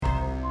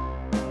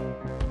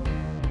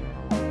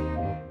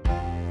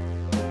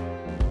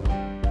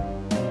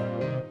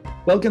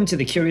Welcome to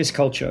The Curious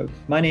Culture.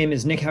 My name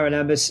is Nick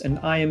Haralambous and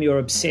I am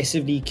your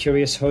obsessively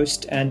curious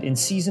host. And in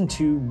season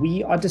 2,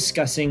 we are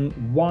discussing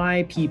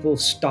why people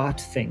start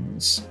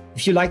things.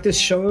 If you like this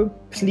show,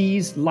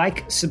 please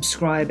like,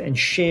 subscribe, and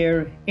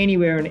share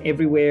anywhere and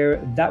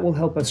everywhere. That will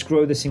help us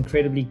grow this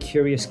incredibly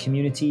curious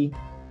community.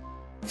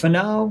 For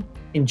now,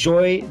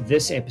 enjoy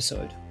this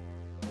episode.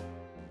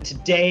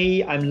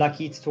 Today, I'm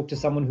lucky to talk to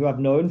someone who I've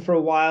known for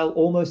a while,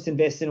 almost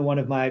invested in one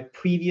of my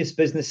previous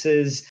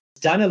businesses,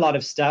 done a lot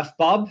of stuff.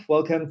 Bob,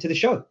 welcome to the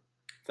show.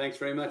 Thanks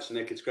very much,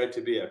 Nick. It's great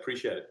to be here. I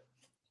appreciate it.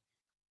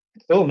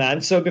 Cool, man.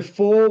 So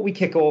before we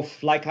kick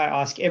off, like I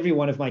ask every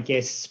one of my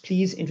guests,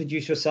 please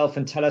introduce yourself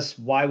and tell us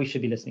why we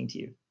should be listening to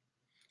you.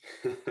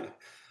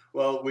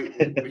 Well, we're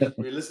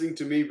listening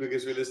to me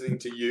because we're listening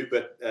to you,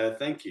 but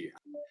thank you.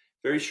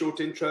 Very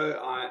short intro.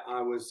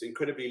 I was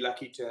incredibly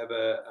lucky to have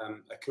a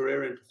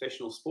career in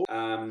professional sport,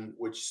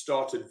 which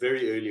started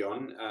very early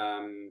on.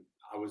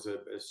 I was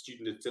a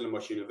student at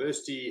Stellenbosch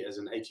University as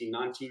an 18,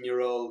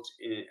 19-year-old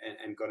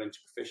and got into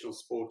professional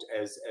sport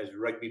as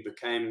rugby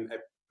became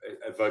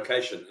a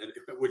vocation,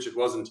 which it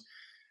wasn't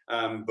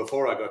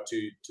before I got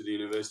to the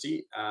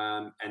university.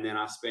 And then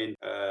I spent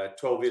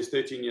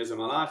 13 years of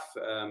my life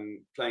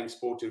playing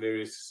sport in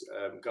various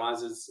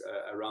guises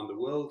around the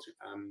world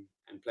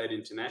and played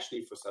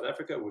internationally for South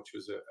Africa, which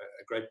was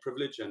a great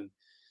privilege. And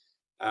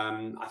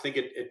I think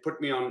it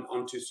put me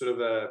onto sort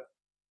of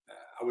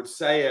I would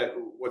say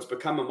what's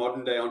become a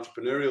modern day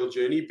entrepreneurial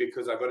journey,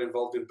 because I got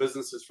involved in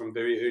businesses from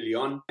very early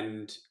on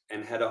and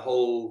had a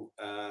whole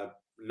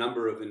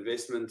number of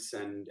investments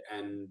and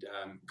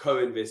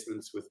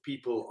co-investments with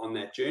people on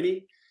that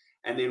journey.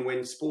 And then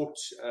when sport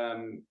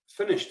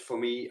finished for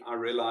me, I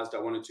realized I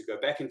wanted to go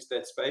back into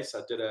that space.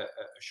 I did a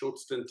short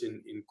stint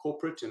in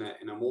corporate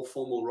in a more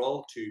formal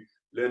role to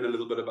learn a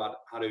little bit about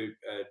how to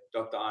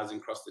dot the I's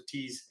and cross the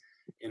T's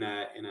in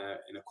a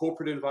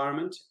corporate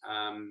environment,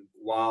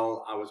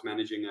 while I was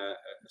managing a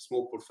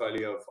small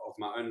portfolio of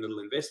my own little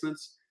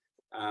investments.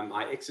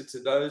 I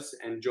exited those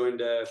and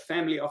joined a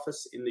family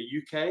office in the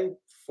UK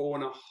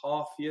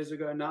 4.5 years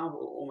ago now,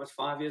 or almost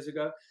 5 years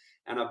ago,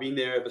 and I've been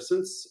there ever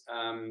since.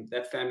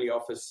 That family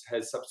office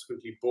has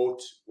subsequently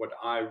bought what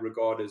I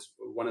regard as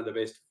one of the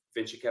best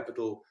venture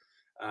capital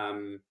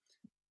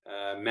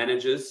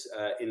managers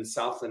in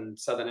South and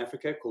Southern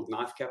Africa called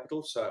Knife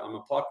Capital. So I'm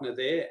a partner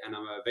there and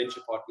I'm a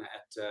venture partner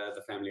at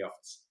the family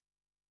office.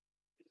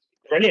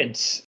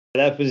 Brilliant.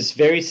 That was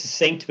very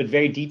succinct, but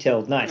very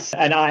detailed. Nice.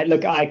 And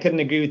I couldn't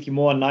agree with you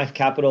more on Knife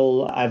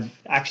Capital. I've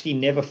actually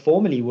never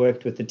formally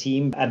worked with the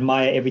team,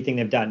 admire everything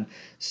they've done.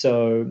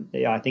 So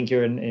yeah, I think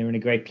you're in a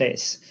great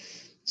place.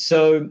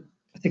 So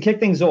to kick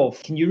things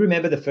off, can you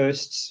remember the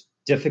first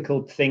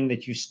difficult thing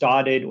that you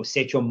started or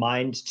set your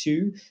mind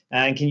to?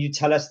 And can you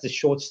tell us the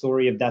short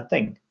story of that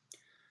thing?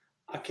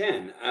 I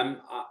can.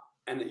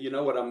 And you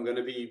know what? I'm going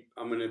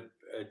to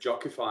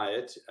jockify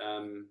it.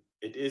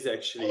 It is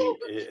actually...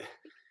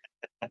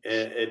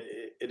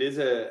 It is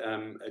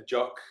a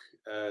jock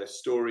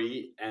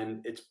story,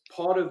 and it's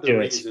part of the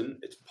reason.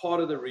 It's part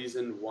of the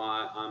reason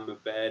why I'm a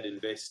bad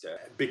investor,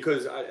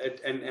 because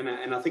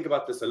I think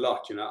about this a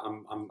lot. You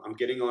know, I'm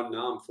getting on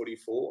now. I'm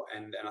 44,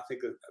 and I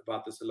think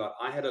about this a lot.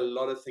 I had a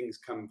lot of things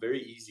come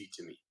very easy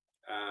to me,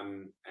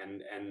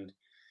 and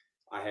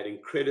I had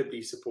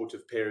incredibly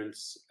supportive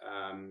parents.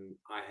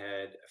 I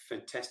had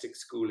fantastic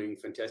schooling,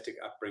 fantastic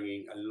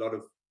upbringing, a lot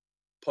of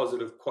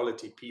positive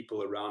quality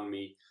people around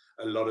me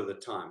a lot of the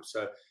time.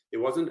 So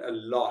there wasn't a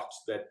lot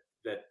that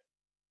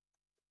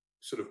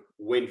sort of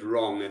went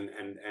wrong and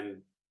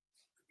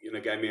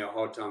gave me a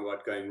hard time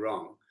about going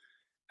wrong.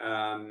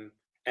 And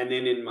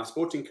then in my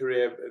sporting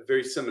career,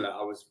 very similar.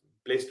 I was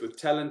blessed with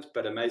talent,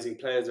 but amazing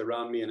players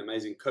around me and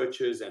amazing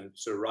coaches and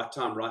sort of right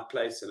time, right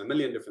place, and a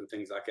million different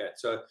things like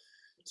that.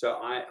 So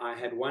I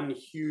had one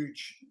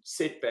huge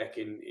setback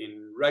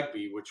in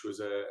rugby, which was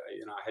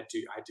I had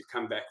to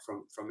come back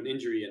from an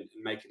injury and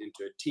make it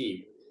into a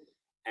team.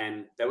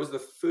 And that was the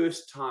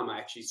first time I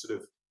actually sort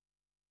of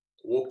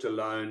walked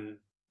alone,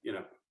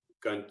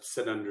 go and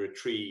sit under a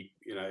tree,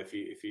 if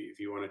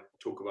you want to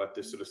talk about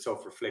this sort of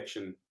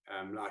self-reflection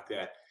like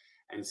that,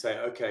 and say,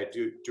 okay,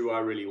 do I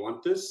really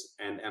want this?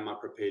 And am I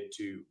prepared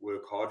to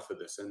work hard for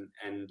this?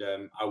 And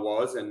I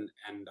was, and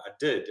I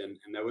did. And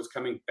that was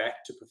coming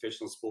back to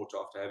professional sport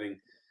after having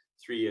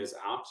 3 years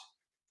out,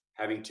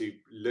 having to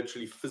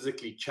literally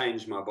physically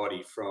change my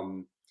body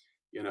from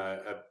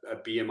a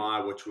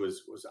BMI which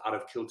was out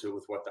of kilter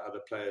with what the other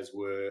players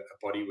were, a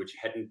body which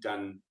hadn't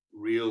done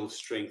real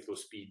strength or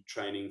speed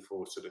training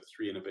for sort of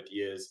 3 and a bit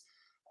years,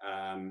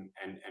 and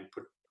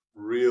put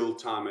real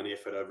time and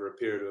effort over a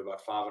period of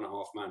about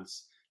 5.5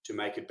 months to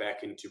make it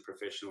back into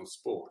professional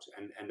sport.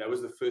 And that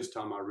was the first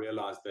time I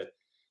realized that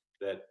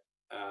the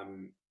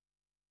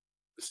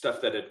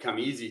stuff that had come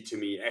easy to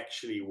me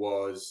actually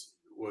was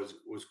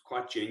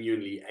quite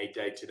genuinely a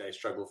day-to-day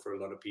struggle for a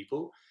lot of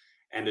people.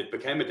 And it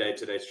became a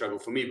day-to-day struggle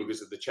for me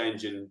because of the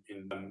change in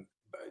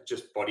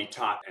just body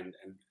type and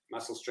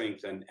muscle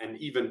strength and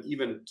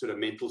even sort of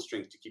mental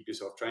strength to keep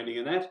yourself training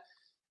in that.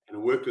 I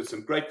worked with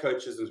some great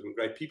coaches and some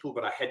great people,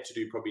 but I had to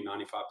do probably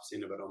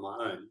 95% of it on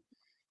my own.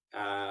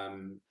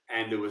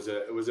 And it was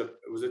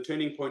a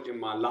turning point in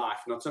my life,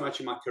 not so much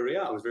in my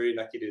career. I was very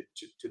lucky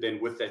to then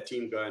with that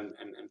team go and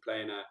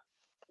play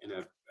in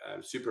a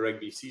Super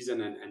Rugby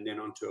season and then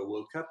onto a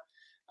World Cup.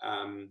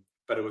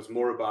 But it was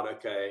more about,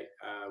 okay,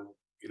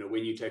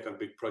 when you take on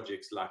big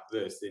projects like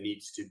this, there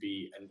needs to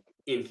be an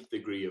nth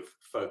degree of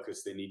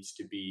focus. There needs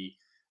to be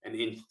an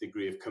nth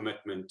degree of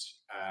commitment,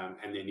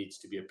 and there needs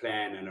to be a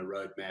plan and a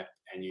roadmap,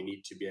 and you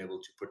need to be able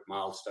to put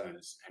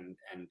milestones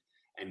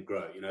and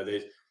grow.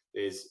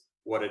 There's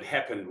what had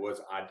happened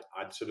was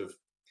I'd sort of,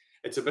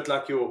 it's a bit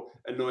like your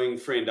annoying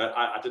friend.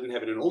 I didn't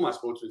have it in all my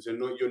sports, but it's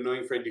your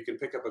annoying friend. You can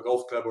pick up a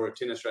golf club or a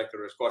tennis racket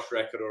or a squash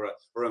racket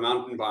or a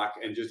mountain bike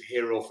and just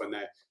hair off, and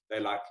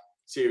they're like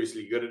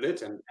seriously good at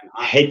it. And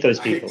I hate those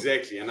people.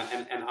 Exactly. And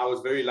I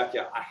was very lucky.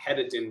 I had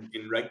it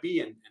in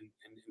rugby and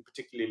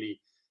particularly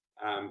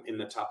in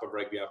the type of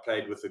rugby I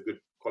played with the good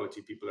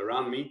quality people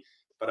around me.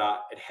 But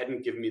it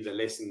hadn't given me the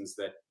lessons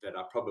that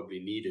I probably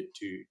needed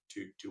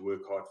to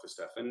work hard for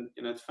stuff. And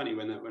it's funny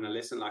when a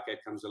lesson like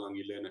that comes along,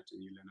 you learn it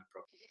and you learn it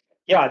properly.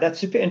 Yeah, that's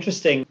super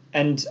interesting.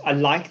 And I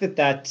like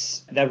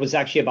that was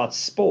actually about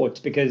sport,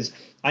 because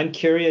I'm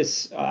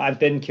curious. I've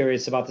been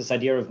curious about this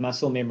idea of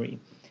muscle memory.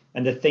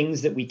 And the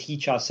things that we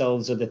teach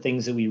ourselves are the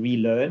things that we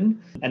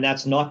relearn. And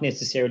that's not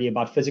necessarily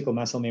about physical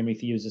muscle memory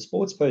for you as a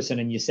sports person.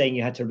 And you're saying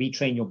you had to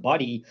retrain your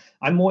body.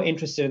 I'm more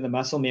interested in the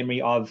muscle memory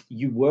of,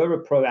 you were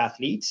a pro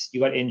athlete, you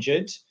got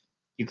injured,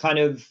 you kind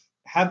of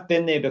have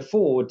been there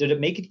before. Did it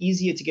make it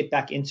easier to get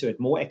back into it,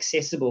 more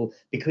accessible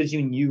because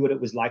you knew what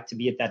it was like to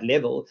be at that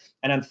level?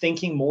 And I'm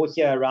thinking more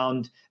here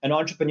around an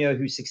entrepreneur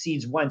who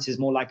succeeds once is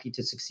more likely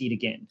to succeed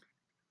again.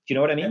 Do you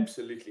know what I mean?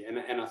 Absolutely.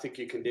 And I think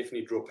you can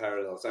definitely draw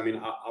parallels. I mean,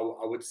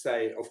 I would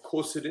say, of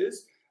course it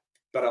is,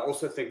 but I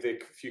also think there are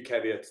a few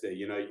caveats there.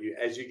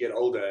 As you get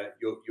older,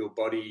 your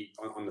body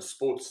on the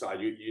sports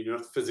side, you're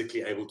not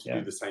physically able to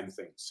do the same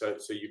thing. So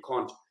you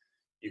can't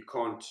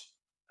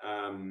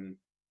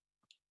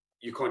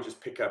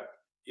just pick up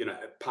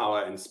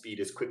power and speed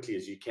as quickly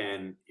as you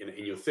can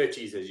in your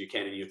 30s as you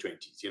can in your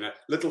 20s.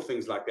 Little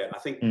things like that. I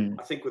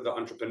think with the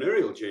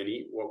entrepreneurial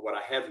journey, what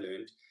I have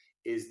learned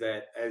is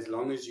that as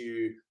long as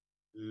you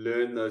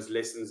learn those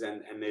lessons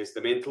and there's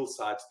the mental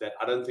side to that,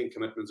 I don't think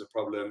commitment's a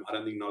problem. I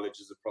don't think knowledge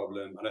is a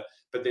problem.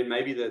 But then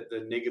maybe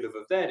the negative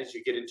of that is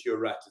you get into your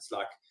rut. It's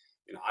like,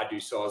 I do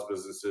SaaS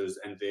businesses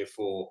and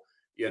therefore,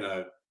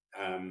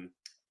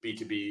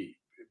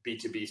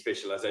 B2B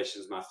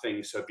specialization is my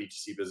thing, so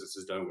B2C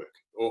businesses don't work,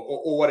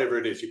 or whatever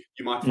it is.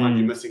 You might find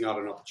you're missing out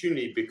on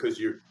opportunity because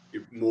you're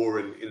more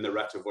in the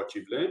rut of what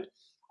you've learned.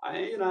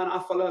 And I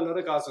follow a lot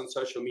of guys on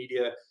social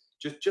media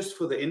just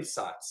for the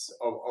insights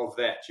of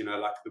that,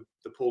 like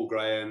the Paul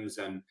Grahams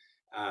and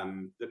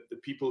the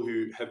people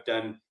who have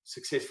done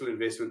successful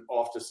investment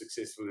after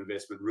successful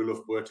investment, Rule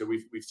of Water.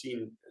 We've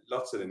seen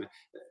lots of them.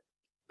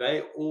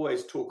 They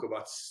always talk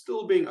about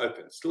still being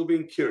open, still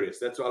being curious.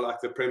 That's why I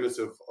like the premise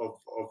of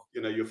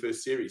your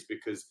first series,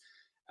 because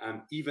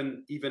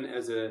even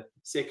as a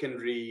second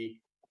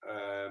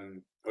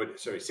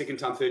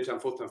time, third time,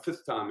 fourth time,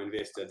 fifth time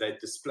investor, they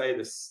display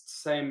the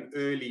same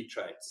early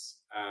traits,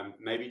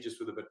 maybe just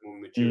with a bit more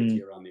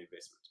maturity around the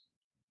investment.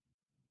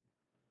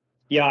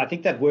 Yeah, I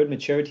think that word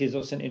maturity is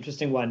also an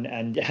interesting one.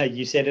 And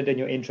you said it in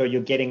your intro,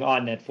 you're getting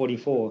on at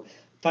 44.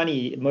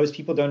 Funny, most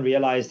people don't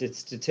realize that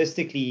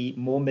statistically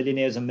more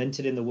millionaires are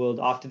minted in the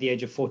world after the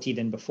age of 40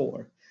 than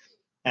before.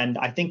 And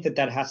I think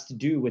that has to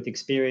do with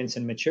experience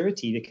and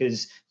maturity,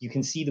 because you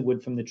can see the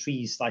wood from the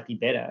trees slightly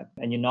better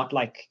and you're not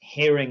like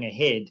herring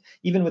ahead.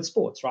 Even with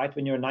sports, right?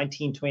 When you're a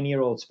 19,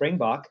 20-year-old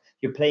Springbok,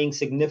 you're playing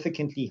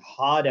significantly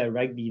harder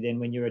rugby than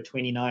when you're a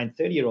 29,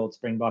 30-year-old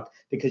Springbok,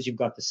 because you've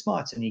got the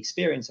smarts and the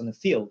experience on the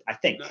field. I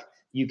think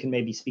you can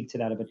maybe speak to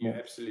that a bit more.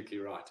 You're absolutely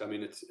right. I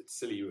mean, it's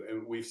silly.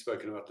 And we've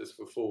spoken about this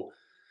before.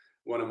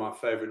 One of my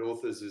favorite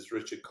authors is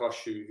Richard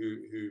Koch,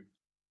 who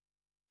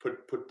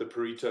put the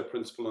Pareto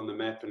principle on the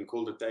map and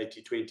called it the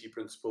 80-20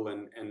 principle,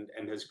 and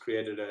has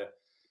created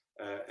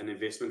an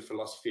investment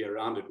philosophy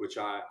around it, which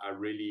I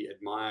really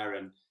admire.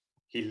 And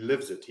he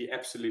lives it. He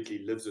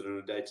absolutely lives it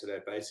on a day-to-day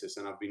basis.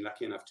 And I've been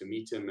lucky enough to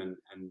meet him and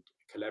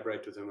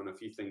collaborate with him on a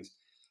few things.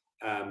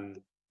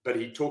 But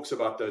he talks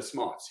about those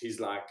smarts. He's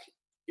like,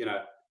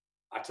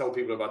 I tell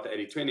people about the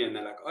 80-20 and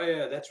they're like, oh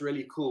yeah, that's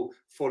really cool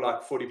for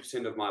like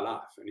 40% of my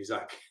life. And he's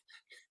like,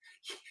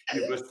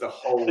 you've missed the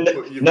whole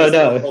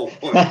the whole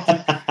point.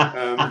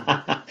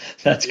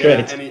 That's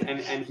great.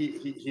 And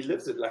he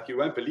lives it like you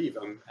won't believe.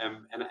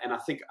 And I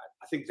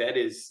think that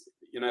is,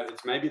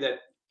 it's maybe that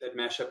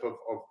mashup of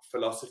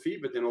philosophy,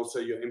 but then also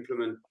your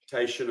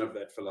implementation of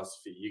that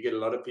philosophy. You get a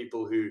lot of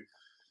people who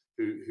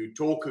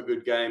talk a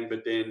good game,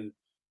 but then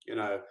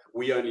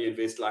we only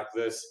invest like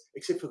this,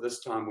 except for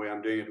this time where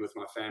I'm doing it with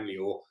my family,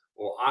 or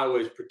I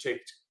always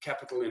protect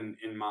capital in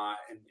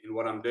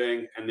what I'm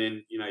doing. And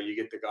then, you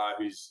get the guy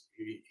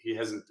he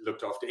hasn't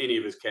looked after any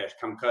of his cash.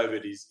 Come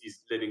COVID, he's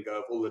letting go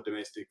of all the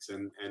domestics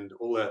and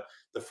all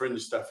the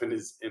fringe stuff in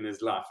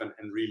his life and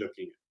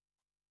relooking it.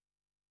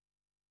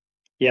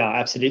 Yeah,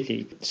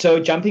 absolutely. So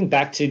jumping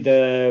back to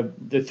the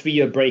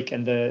 3-year break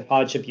and the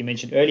hardship you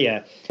mentioned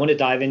earlier, I want to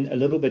dive in a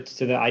little bit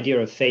to the idea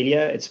of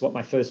failure. It's what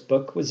my first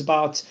book was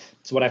about.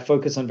 It's what I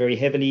focus on very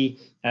heavily.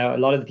 A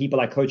lot of the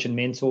people I coach and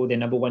mentor, their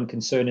number one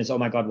concern is, oh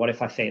my God, what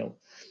if I fail?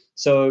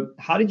 So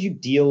how did you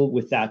deal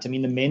with that? I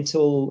mean, the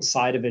mental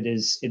side of it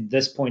is at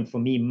this point for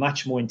me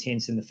much more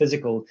intense than the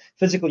physical.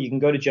 Physical, you can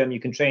go to gym,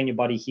 you can train, your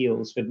body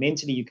heals, but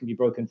mentally you can be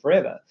broken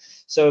forever.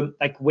 So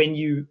like when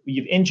you've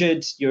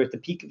injured, you're at the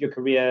peak of your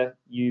career,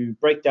 you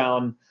break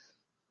down,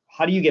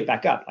 how do you get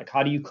back up? Like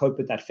how do you cope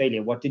with that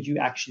failure? What did you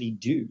actually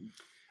do?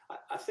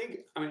 I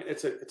think, I mean,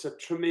 it's a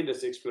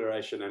tremendous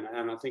exploration,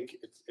 and I think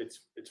it's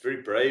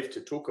very brave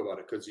to talk about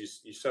it, because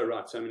you're so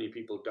right. So many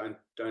people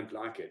don't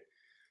like it.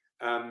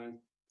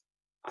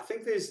 I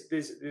think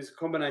there's a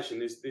combination.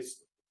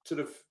 There's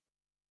sort of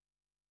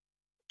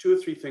 2 or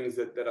 3 things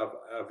that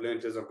I've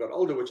learned as I've got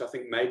older, which I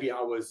think maybe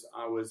I was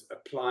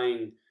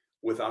applying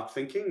without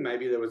thinking.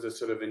 Maybe there was a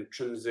sort of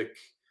intrinsic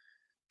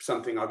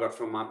something I got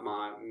from my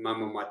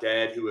mum and my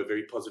dad, who were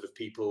very positive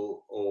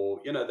people, or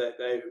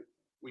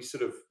we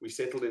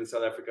settled in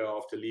South Africa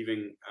after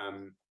leaving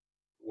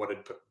what had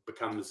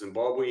become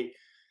Zimbabwe.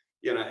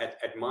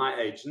 At my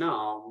age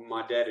now,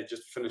 my dad had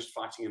just finished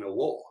fighting in a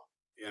war,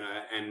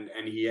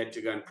 and he had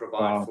to go and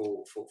provide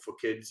Wow. for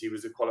kids. He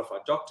was a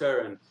qualified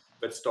doctor,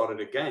 but started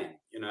again,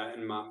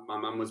 and my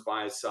mum was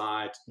by his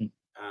side,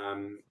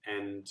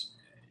 and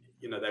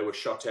they were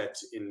shot at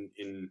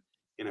in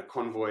a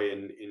convoy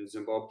in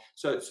Zimbabwe.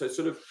 So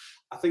sort of,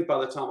 I think by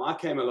the time I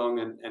came along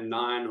and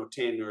 9 or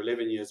 10 or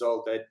 11 years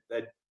old,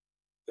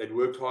 they'd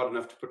worked hard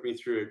enough to put me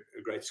through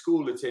a great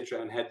school,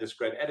 etc., and had this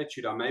great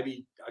attitude. I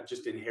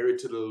just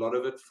inherited a lot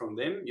of it from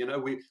them.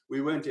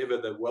 We weren't ever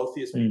the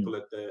wealthiest people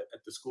at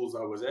the schools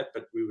I was at,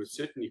 but we were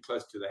certainly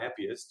close to the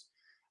happiest.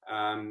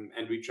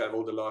 And we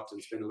traveled a lot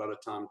and spent a lot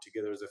of time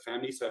together as a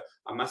family. So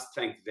I must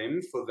thank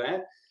them for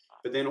that.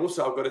 But then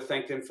also I've got to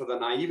thank them for the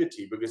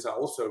naivety, because I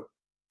also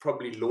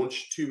probably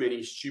launched too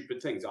many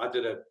stupid things. I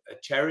did a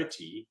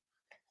charity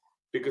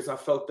because I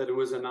felt that it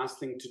was a nice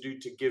thing to do,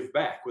 to give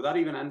back, without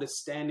even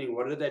understanding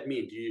what did that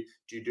mean. Do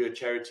you do a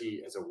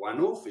charity as a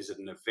one-off? Is it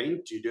an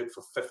event? Do you do it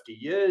for 50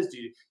 years?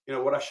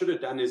 What I should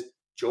have done is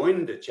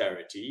joined a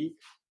charity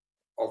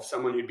of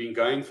someone who'd been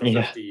going for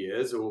 50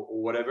 years or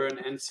whatever,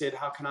 and said,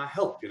 how can I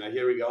help?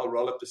 Here we go, I'll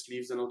roll up the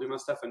sleeves and I'll do my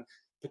stuff, and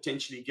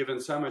potentially given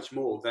so much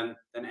more than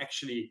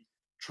actually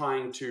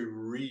trying to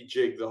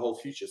rejig the whole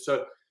future.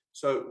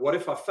 So what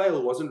if I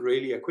fail wasn't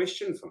really a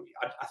question for me.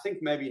 I think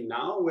maybe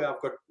now, where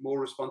I've got more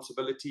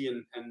responsibility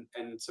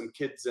and some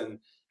kids and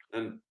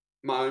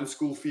my own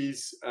school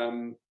fees,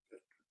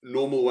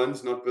 normal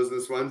ones, not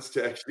business ones,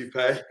 to actually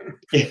pay.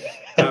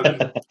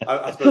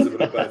 I suppose a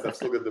bit of both. I've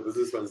still got the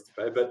business ones to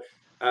pay, but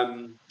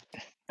I'm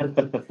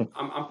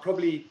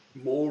probably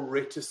more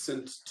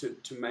reticent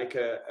to make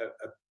a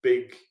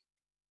big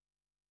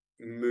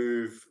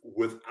move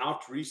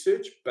without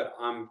research, but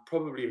I'm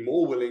probably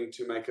more willing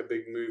to make a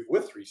big move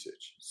with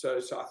research. So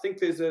I think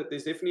there's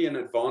definitely an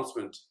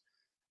advancement.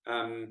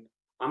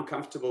 I'm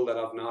comfortable that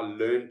I've now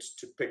learned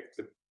to pick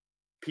the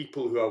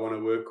people who I want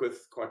to work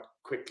with quite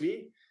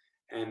quickly,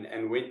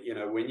 and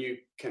when you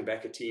can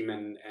back a team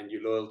and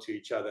you're loyal to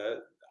each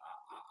other,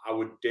 I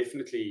would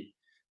definitely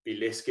be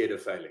less scared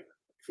of failing,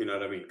 if you know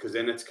what I mean, because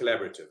then it's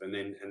collaborative, and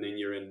then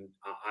you're in.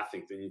 I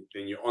think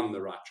then you're on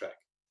the right track.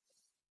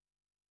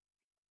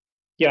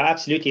 Yeah,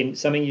 absolutely. And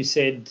something you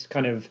said,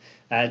 kind of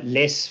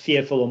less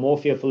fearful or more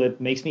fearful,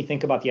 it makes me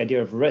think about the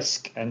idea of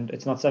risk. And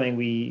it's not something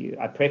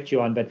I prepped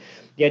you on, but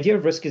the idea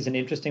of risk is an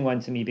interesting one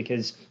to me,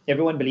 because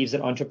everyone believes that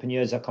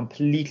entrepreneurs are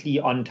completely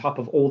on top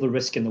of all the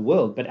risk in the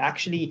world. But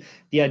actually,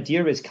 the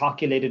idea is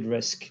calculated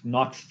risk,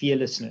 not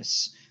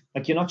fearlessness.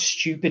 Like you're not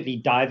stupidly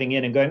diving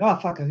in and going, oh,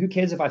 fuck, who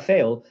cares if I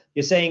fail?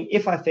 You're saying,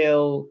 if I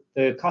fail,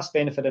 the cost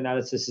benefit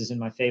analysis is in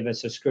my favor.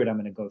 So screw it, I'm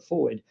going to go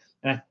forward.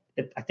 And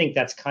I think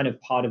that's kind of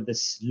part of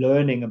this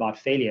learning about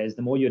failure, is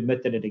the more you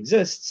admit that it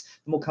exists,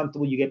 the more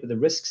comfortable you get with the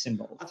risks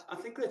involved. I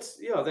think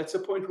that's a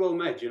point well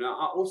made.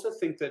 I also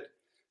think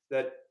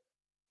that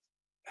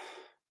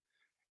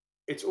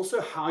it's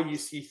also how you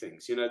see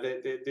things.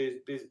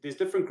 There's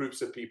different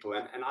groups of people,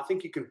 and I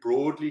think you can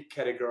broadly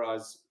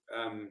categorize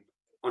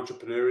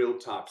entrepreneurial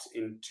types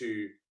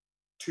into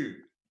 2.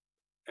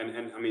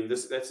 And I mean,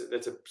 that's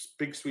a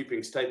big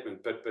sweeping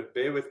statement, but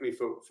bear with me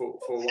for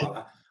a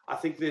while. I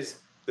think there's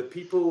the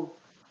people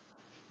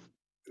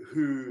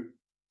who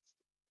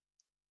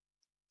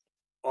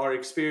are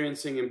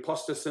experiencing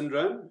imposter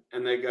syndrome,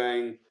 and they're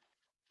going,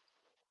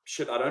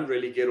 shit, I don't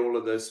really get all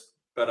of this,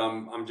 but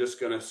I'm just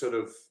going to sort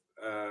of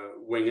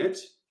wing it,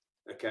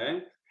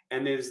 okay?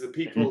 And there's the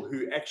people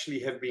who actually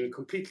have been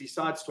completely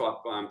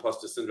sideswiped by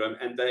imposter syndrome,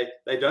 and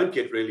they don't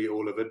get really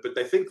all of it, but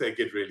they think they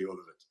get really all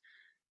of it.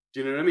 Do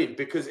you know what I mean?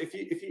 Because if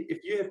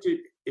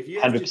you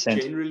have to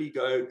generally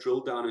go drill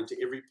down into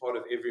every part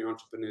of every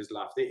entrepreneur's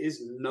life, there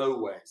is no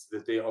ways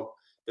that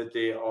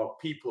there are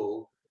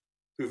people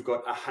who've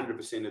got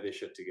 100% of their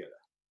shit together.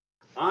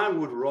 I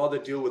would rather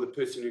deal with a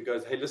person who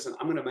goes, hey, listen,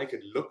 I'm going to make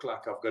it look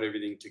like I've got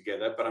everything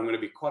together, but I'm going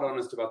to be quite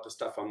honest about the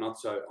stuff I'm not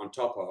so on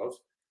top of.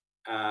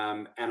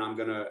 And I'm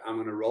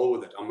gonna roll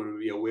with it. I'm gonna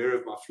be aware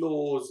of my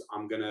flaws.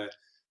 I'm gonna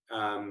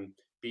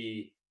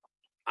be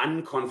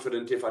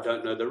unconfident if I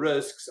don't know the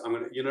risks. I'm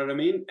gonna, you know what I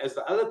mean? As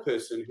the other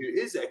person who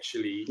is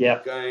actually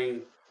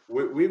going,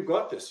 we've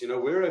got this. You know,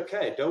 we're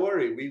okay. Don't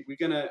worry. We're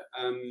gonna,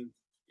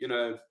 you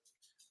know,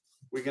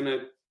 we're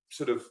gonna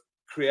sort of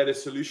create a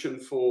solution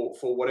for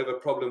whatever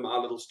problem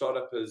our little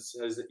startup has,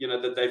 you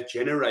know, that they've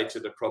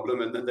generated a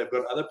problem and then they've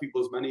got other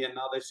people's money and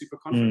now they're super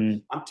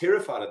confident. I'm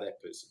terrified of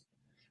that person.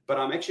 But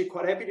I'm actually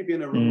quite happy to be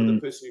in a room with a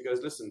person who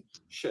goes, listen,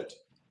 shit,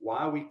 why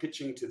are we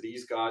pitching to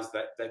these guys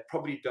that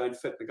probably don't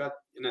fit? The guy,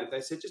 you know,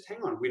 they said, just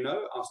hang on, we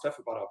know our stuff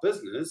about our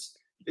business.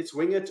 Let's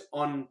wing it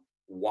on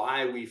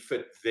why we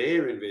fit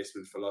their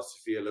investment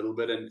philosophy a little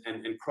bit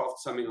and craft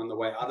something on the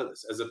way out of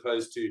this, as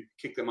opposed to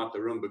kick them out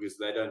the room because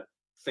they don't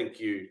think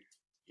you're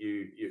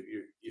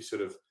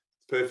sort of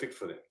perfect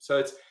for them.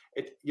 So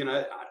you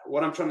know,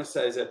 what I'm trying to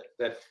say is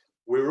that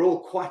we're all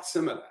quite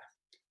similar.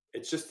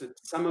 It's just that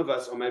some of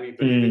us are maybe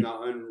believing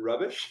our own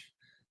rubbish,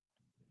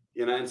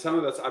 you know, and some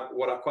of us,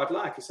 what I quite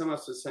like is some of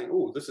us are saying,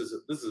 oh, this is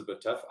a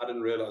bit tough. I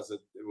didn't realize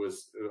that it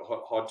was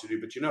hard to do,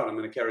 but you know what, I'm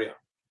going to carry on.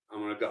 I'm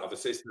going to go, I've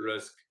assessed the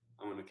risk.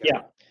 I'm going to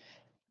carry on.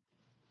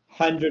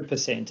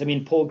 100%. I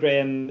mean, Paul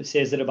Graham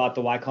says it about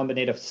the Y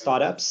Combinator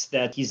startups,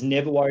 that he's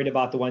never worried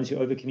about the ones who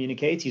over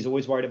communicate. He's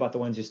always worried about the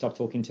ones who stop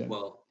talking to him.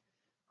 Well,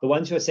 the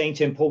ones who are saying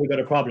to him, Paul, we got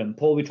a problem.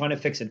 Paul, we're trying to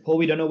fix it. Paul,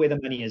 we don't know where the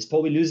money is.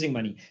 Paul, we're losing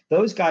money.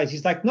 Those guys,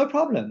 he's like, no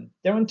problem.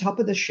 They're on top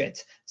of the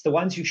shit. It's the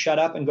ones who shut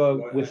up and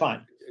go, we're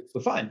fine. We're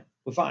fine.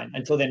 We're fine,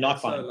 until they're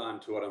not fine. So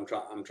aligned to what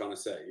I'm trying to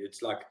say.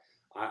 It's like,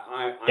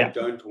 I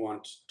don't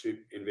want to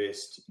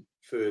invest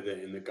further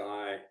in the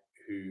guy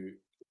who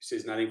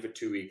says nothing for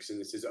 2 weeks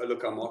and says, oh,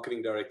 look, our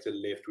marketing director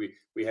left.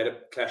 We had a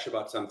clash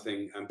about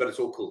something, but it's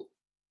all cool.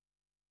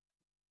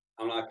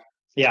 I'm like,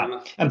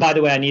 and by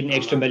the way, I need an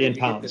extra £1 million.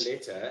 Get the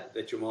letter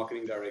that your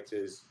marketing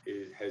director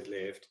has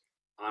left.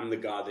 I'm the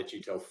guy that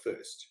you tell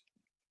first.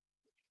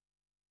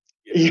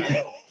 You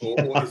know? or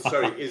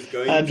is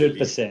going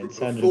 100%,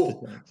 to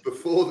leave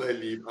before they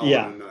leave. I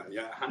want to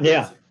know.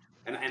 100%.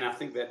 And I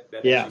think that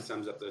actually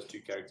sums up those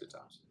two character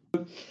types.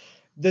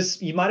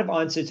 This you might have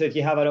answered, so if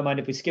you have, I don't mind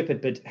if we skip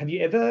it, but have you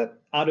ever,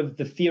 out of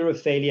the fear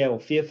of failure or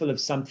fearful of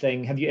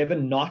something, have you ever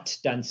not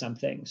done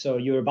something? So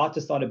you're about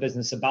to start a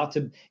business, about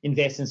to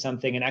invest in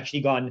something, and actually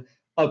gone,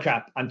 oh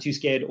crap, I'm too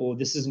scared, or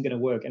this isn't going to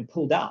work, and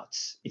pulled out?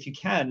 If you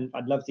can,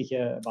 I'd love to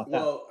hear about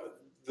that. Well,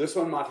 this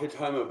one might hit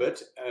home a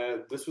bit.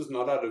 This was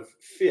not out of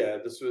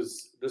fear. This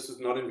was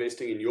not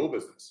investing in your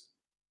business.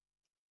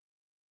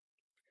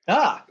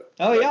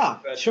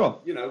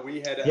 Sure. You know, we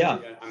had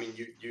I mean,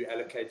 you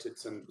allocated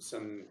some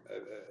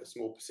a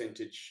small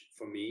percentage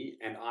for me,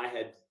 and I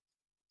had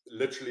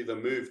literally the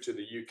move to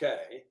the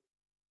UK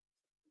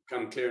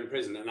come clear and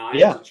present, and I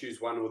had to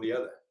choose one or the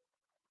other.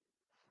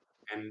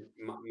 And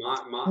my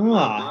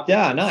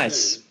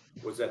nice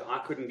was that I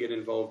couldn't get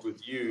involved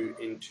with you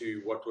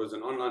into what was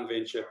an online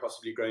venture,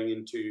 possibly growing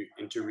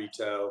into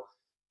retail,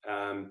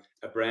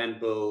 a brand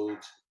build,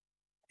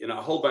 you know,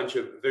 a whole bunch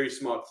of very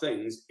smart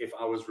things if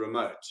I was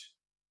remote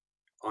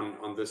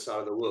on this side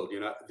of the world. You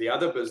know, the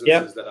other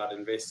businesses that I'd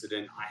invested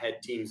in, I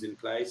had teams in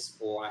place,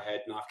 or I had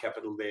Knife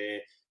Capital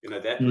there. You know,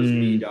 that was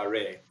me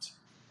direct.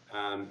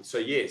 So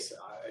yes,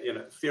 you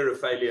know, fear of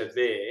failure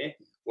there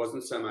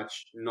wasn't so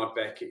much not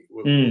backing,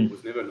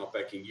 was never not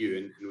backing you,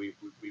 and we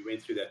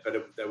went through that. But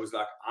that was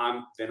like,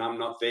 I'm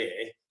not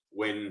there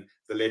when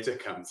the letter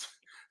comes,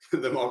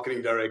 the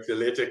marketing director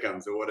letter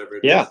comes, or whatever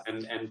it is.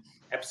 And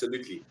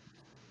absolutely,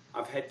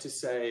 I've had to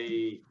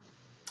say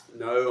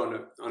no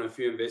on a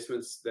few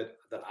investments that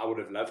I would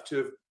have loved to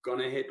have gone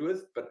ahead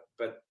with, but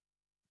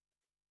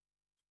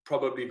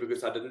probably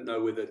because I didn't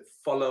know where the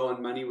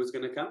follow-on money was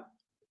going to come.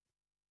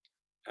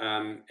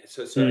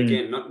 So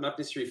again, not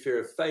necessarily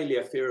fear of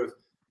failure, fear of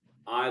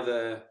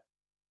either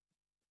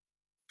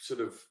sort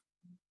of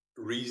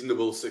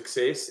reasonable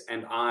success,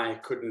 and I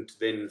couldn't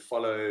then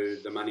follow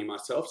the money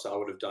myself, so I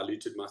would have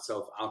diluted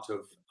myself out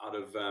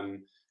of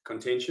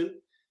contention.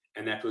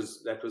 And that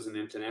was an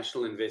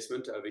international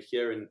investment over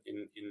here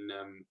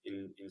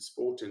in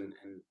sport and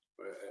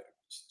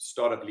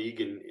startup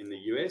league in the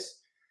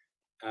US.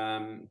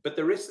 But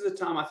the rest of the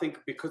time, I think,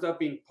 because I've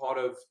been part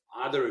of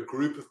either a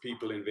group of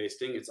people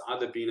investing, it's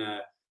either been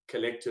a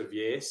collective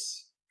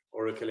yes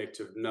or a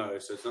collective no.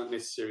 So it's not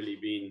necessarily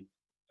been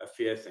a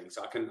fear thing.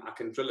 So I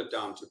can drill it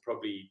down to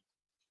probably,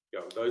 you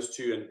know, those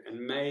two and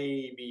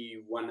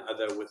maybe one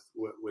other with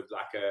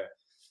like a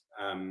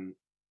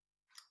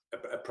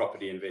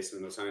property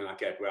investment or something like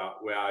that, where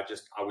I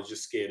was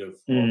just scared of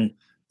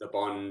the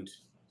bond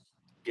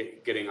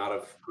getting out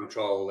of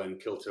control and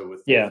kilter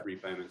with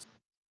repayments.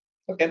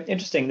 Okay,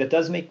 interesting. That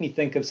does make me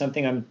think of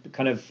something I'm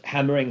kind of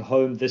hammering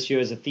home this year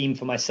as a theme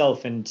for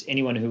myself and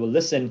anyone who will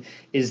listen,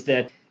 is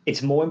that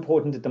it's more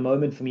important at the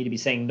moment for me to be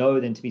saying no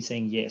than to be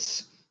saying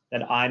yes.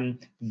 that I'm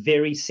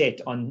very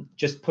set on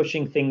just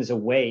pushing things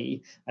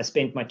away. I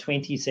spent my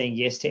 20s saying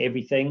yes to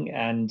everything,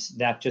 and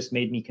that just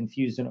made me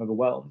confused and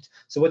overwhelmed.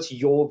 So what's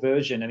your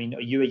version? I mean,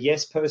 are you a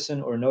yes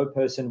person or a no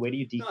person? Where do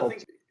you default? No, I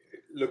think,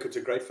 look, it's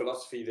a great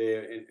philosophy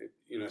there, in,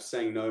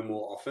 saying no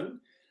more often.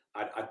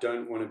 I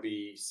don't want to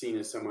be seen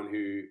as someone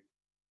who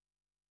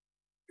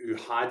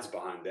hides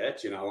behind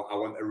that. I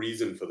want a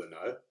reason for the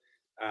no.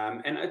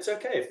 And it's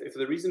okay if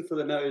the reason for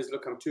the no is,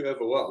 look, I'm too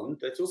overwhelmed.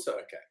 That's also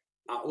okay.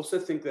 I also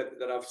think that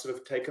I've sort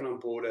of taken on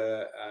board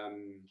a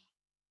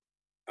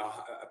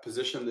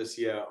position this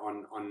year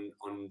on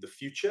the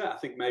future. I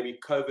think maybe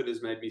COVID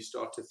has made me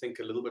start to think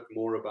a little bit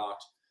more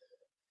about,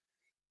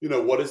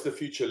 what does the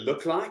future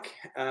look like?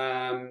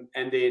 And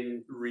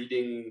then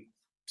reading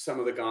some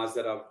of the guys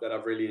that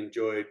I've really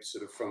enjoyed,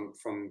 sort of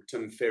from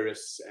Tim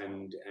Ferriss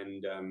and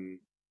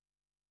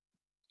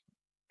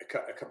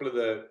a couple of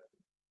the,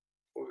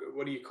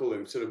 what do you call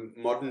them, sort of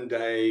modern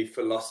day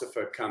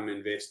philosopher come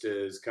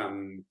investors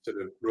come sort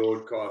of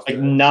broadcaster,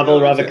 like Naval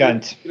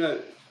Ravikant.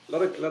 A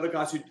lot of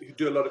guys who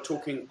do a lot of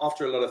talking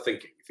after a lot of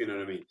thinking, if you know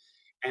what I mean.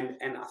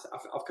 And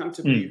I've come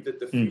to believe that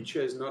the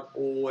future is not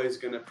always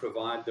going to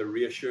provide the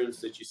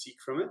reassurance that you seek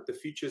from it. The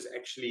future is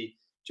actually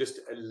just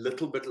a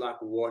little bit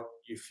like what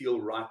you feel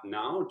right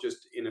now,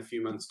 just in a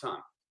few months'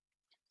 time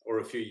or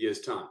a few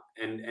years' time.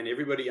 And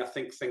everybody, I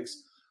think,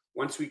 thinks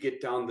once we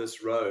get down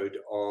this road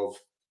of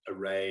a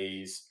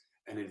raise,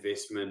 an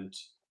investment,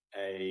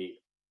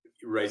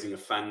 raising a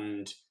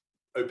fund,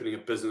 opening a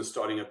business,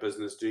 starting a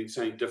business, doing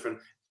something different,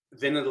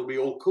 then it'll be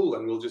all cool,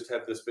 and we'll just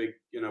have this big,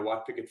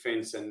 white picket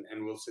fence, and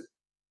we'll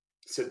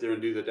sit there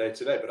and do the day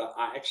to day. But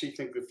I actually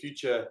think the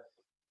future,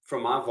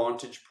 from my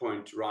vantage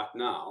point right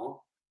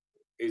now,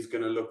 is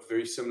going to look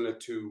very similar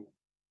to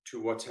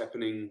what's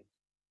happening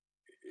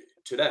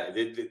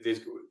today.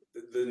 There's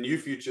the new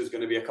future is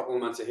going to be a couple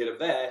of months ahead of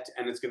that,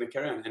 and it's going to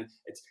carry on, and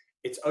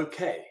it's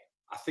okay.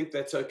 I think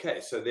that's okay.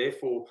 So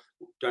therefore,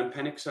 don't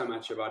panic so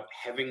much about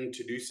having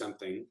to do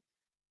something.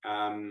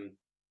 And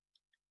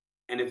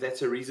if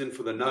that's a reason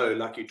for the no,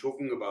 like you're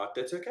talking about,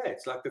 that's okay.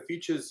 It's like the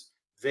future's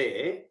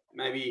there.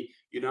 Maybe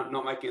you're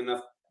not making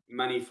enough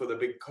money for the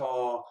big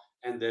car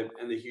and the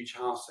huge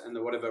house and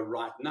the whatever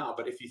right now.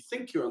 But if you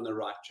think you're on the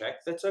right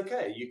track, that's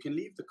okay. You can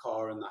leave the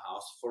car and the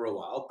house for a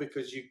while,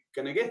 because you're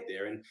going to get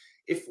there. And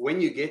if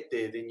when you get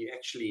there, then you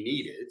actually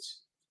need it,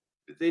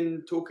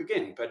 then talk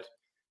again. But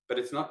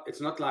it's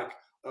not like,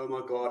 oh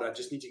my God, I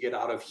just need to get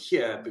out of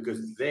here,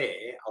 because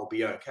there I'll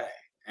be okay.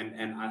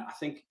 And I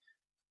think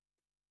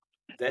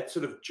that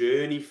sort of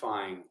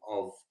journeyfying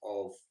of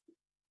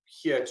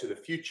here to the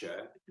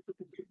future,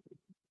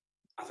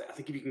 I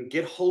think if you can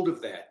get hold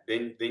of that,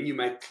 then you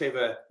make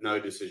clever no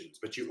decisions,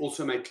 but you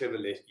also make clever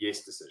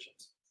yes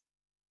decisions.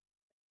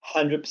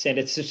 100%.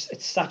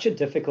 It's such a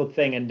difficult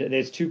thing. And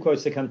there's two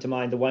quotes that come to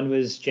mind. The one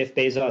was Jeff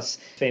Bezos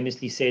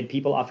famously said,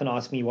 people often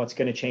ask me what's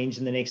going to change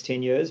in the next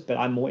 10 years, but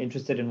I'm more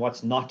interested in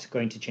what's not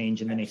going to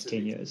change in the next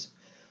 10 years.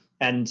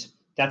 And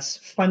that's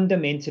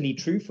fundamentally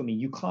true for me.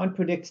 You can't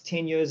predict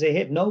 10 years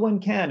ahead. No one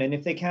can. And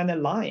if they can, they're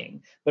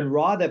lying. But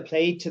rather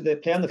play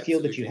on the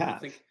field that you have. I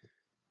think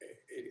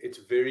it's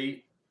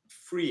very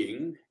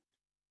freeing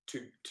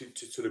to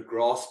sort of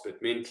grasp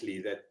it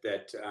mentally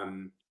that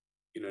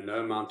no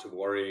amount of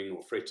worrying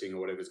or fretting or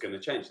whatever is going to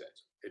change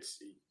that.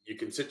 You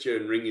can sit here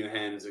and wring your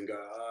hands and go,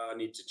 oh, I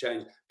need to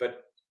change,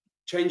 but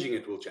changing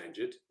it will change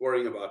it.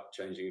 Worrying about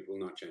changing it will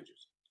not change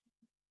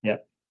it.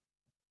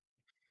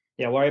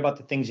 Yeah, worry about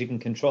the things you can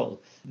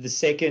control. The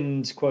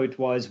second quote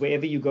was,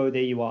 wherever you go,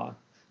 there you are.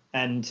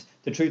 And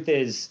the truth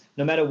is,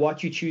 no matter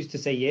what you choose to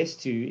say yes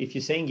to, if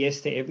you're saying yes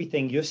to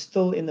everything, you're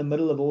still in the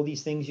middle of all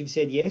these things you've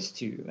said yes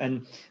to.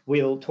 And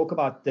we'll talk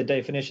about the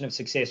definition of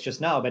success just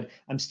now, but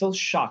I'm still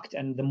shocked.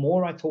 And the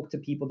more I talk to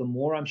people, the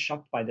more I'm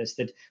shocked by this,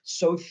 that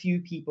so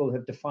few people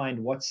have defined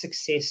what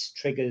success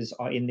triggers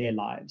are in their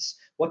lives.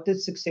 What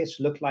does success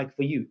look like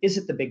for you? Is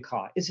it the big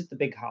car? Is it the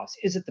big house?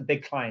 Is it the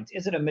big client?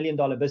 Is it $1 million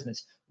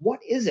business?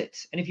 What is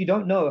it? And if you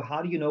don't know,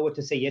 how do you know what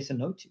to say yes and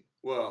no to?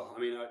 Well, I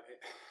mean,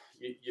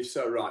 you're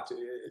so right.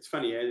 It's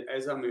funny,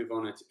 as I move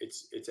on,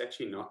 it's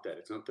actually not that.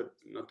 It's not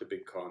the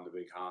big car and the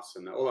big house.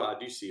 And although I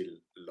do see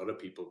a lot of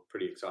people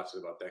pretty excited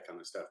about that kind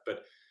of stuff,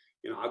 but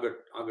I've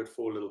got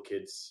 4 little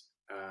kids,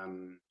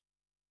 and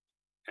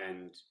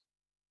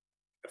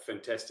a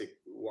fantastic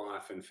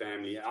wife and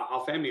family.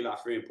 Our family life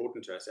is very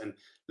important to us. And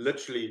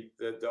literally,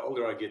 the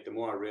older I get, the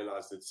more I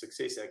realize that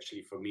success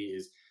actually for me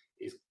is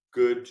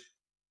good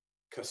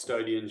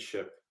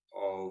custodianship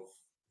of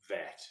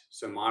that.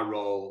 So my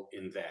role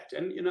in that,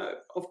 and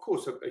of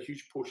course, a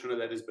huge portion of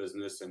that is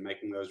business and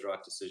making those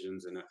right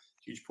decisions, and a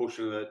huge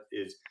portion of that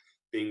is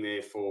being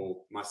there for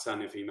my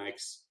son if he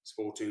makes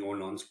sporting or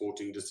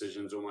non-sporting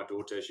decisions, or my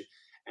daughter,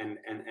 and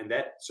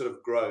that sort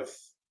of growth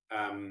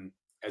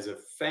as a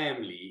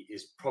family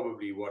is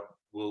probably what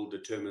will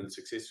determine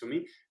success for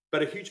me.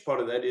 But a huge part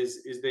of that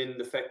is then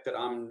the fact that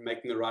I'm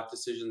making the right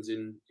decisions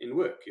in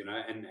work,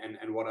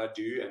 and what I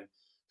do, and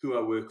who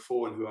I work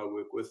for, and who I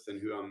work with, and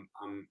who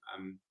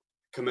I'm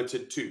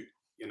committed to,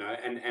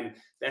 and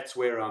that's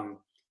where I'm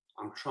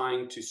I'm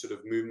trying to sort of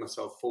move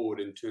myself forward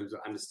in terms of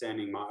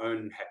understanding my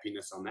own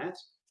happiness on that.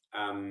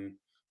 And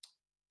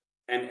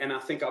I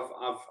think I've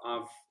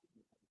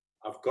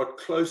got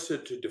closer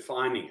to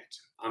defining it.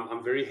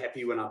 I'm very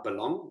happy when I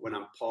belong, when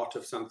I'm part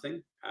of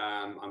something.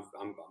 I'm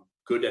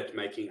good at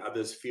making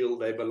others feel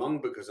they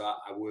belong because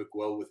I work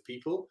well with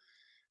people.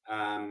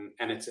 And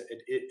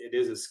it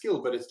is a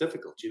skill, but it's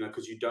difficult,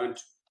 because you don't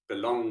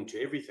belong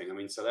to everything. I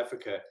mean, South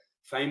Africa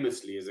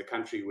famously is a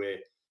country where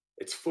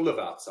it's full of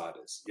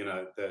outsiders.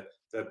 A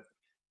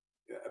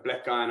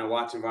black guy in a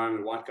white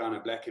environment, a white guy in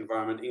a black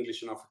environment,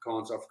 English and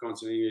Afrikaans,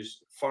 Afrikaans and English,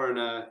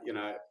 foreigner.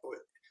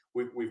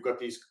 We've got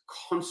these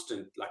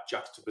constant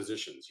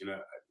juxtapositions.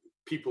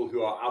 People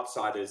who are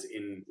outsiders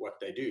in what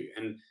they do,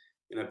 and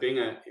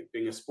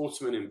being a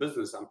sportsman in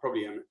business, I'm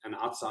probably an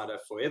outsider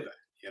forever.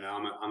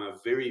 I'm a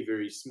very,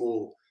 very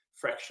small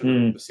fraction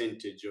of a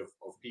percentage of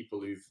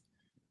people who've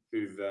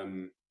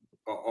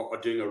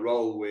are doing a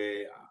role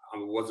where I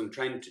wasn't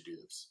trained to do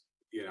this.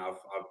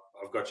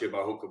 I've got you by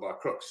hook or by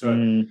crook.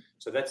 So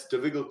that's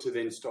difficult to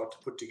then start to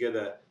put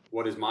together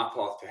what is my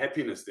path to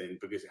happiness then,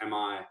 because am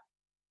I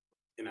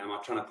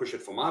trying to push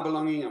it for my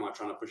belonging? Am I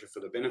trying to push it for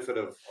the benefit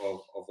of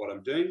what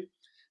I'm doing?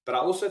 But I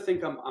also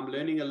think I'm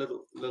learning a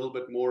little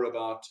bit more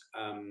about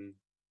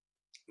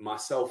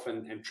myself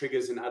and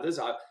triggers in others.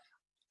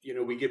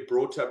 We get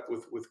brought up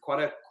with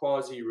quite a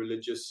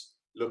quasi-religious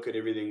look at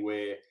everything,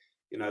 where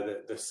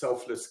the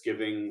selfless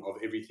giving of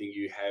everything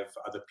you have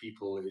for other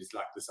people is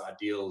like this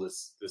ideal,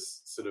 this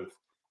sort of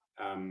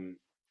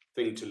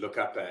thing to look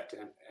up at,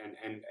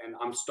 and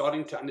I'm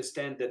starting to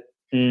understand that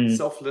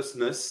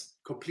selflessness,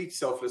 complete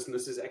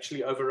selflessness, is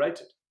actually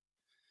overrated.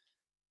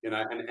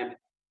 And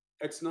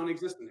it's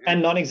non-existent.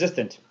 And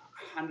non-existent.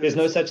 100%. There's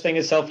no such thing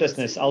as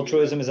selflessness.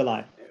 Altruism is a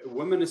lie.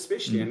 Women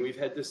especially, and we've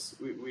had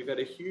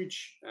a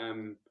huge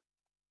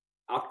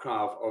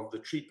outcry of the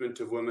treatment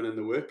of women in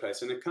the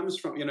workplace, and it comes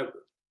from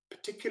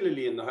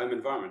particularly in the home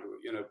environment.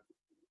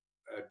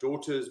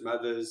 Daughters,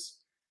 mothers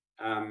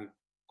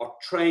are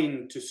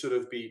trained to sort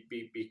of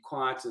be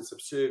quiet and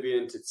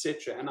subservient,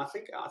 etc. And I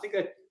think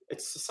that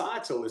it's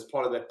societal as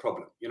part of that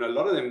problem. A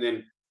lot of them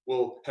then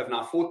will have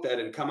now fought that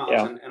and come out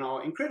and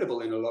are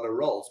incredible in a lot of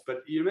roles.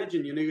 But you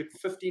imagine, you get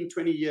 15,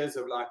 20 years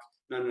of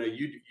no,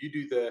 you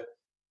do the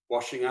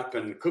washing up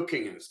and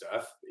cooking and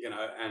stuff,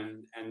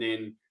 and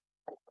then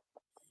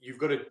you've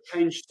got to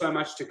change so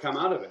much to come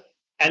out of it.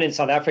 And in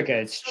South Africa,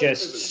 it's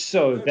just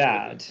so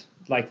bad.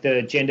 Like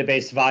the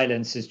gender-based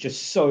violence is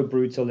just so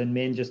brutal, and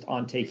men just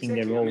aren't taking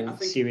their role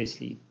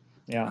seriously.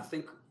 Yeah, I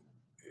think,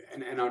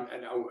 and I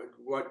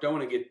don't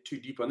want to get too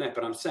deep on that,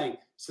 but I'm saying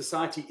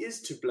society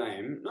is to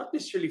blame, not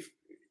necessarily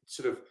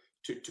sort of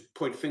to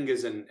point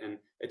fingers, and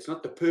it's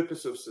not the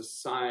purpose of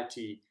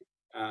society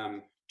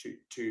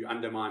to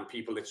undermine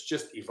people. It's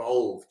just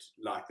evolved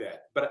like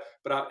that. But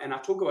I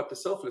talk about the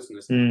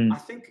selflessness. I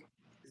think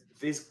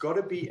there's got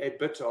to be a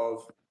bit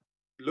of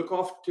look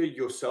after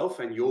yourself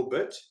and your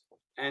bit,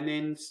 and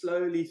then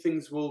slowly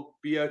things will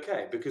be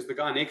okay, because the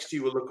guy next to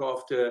you will look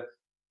after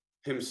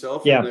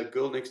himself, and the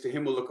girl next to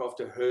him will look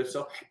after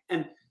herself,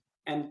 and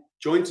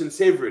joint and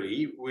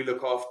severally we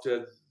look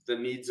after the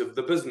needs of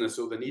the business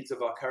or the needs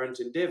of our current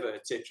endeavor,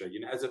 etc.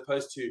 As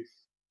opposed to,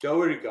 don't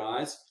worry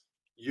guys,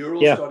 you're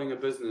all starting a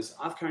business.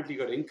 I've currently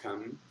got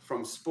income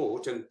from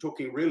sport, and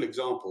talking real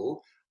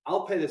example,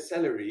 I'll pay the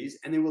salaries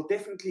and then we'll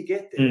definitely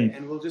get there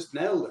and we'll just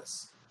nail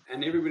this.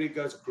 And everybody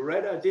goes,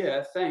 great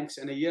idea, thanks.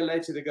 And a year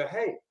later they go,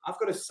 hey, I've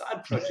got a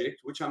side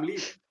project which I'm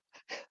leaving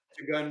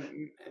to go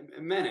and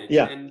manage.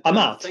 Yeah, and I'm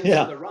out. Thanks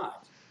for the ride.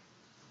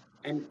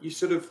 And you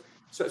sort of,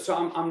 so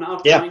I'm now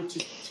trying to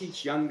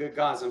teach younger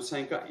guys. I'm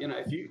saying,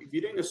 if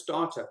you're doing a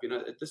startup,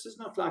 this is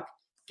not like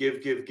give.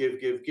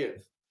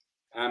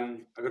 I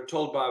got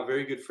told by a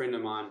very good friend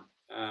of mine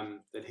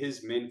that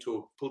his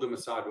mentor pulled him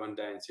aside one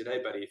day and said,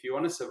 hey, buddy, if you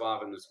want to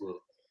survive in this world,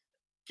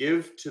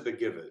 give to the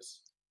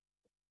givers.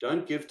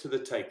 Don't give to the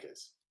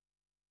takers.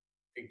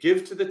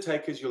 Give to the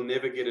takers, you'll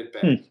never get it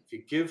back. If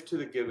you give to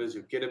the givers,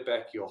 you'll get it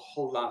back your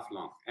whole life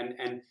long.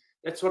 And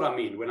that's what I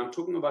mean. When I'm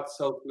talking about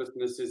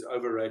selflessness is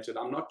overrated,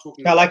 I'm not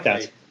talking about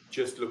that. Hey,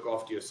 just look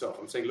after yourself.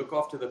 I'm saying look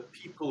after the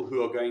people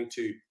who are going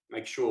to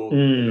make sure they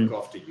look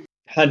after you.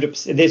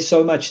 100%. There's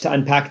so much to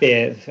unpack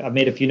there. I've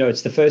made a few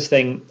notes. The first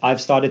thing I've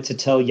started to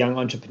tell young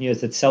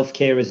entrepreneurs that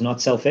self-care is not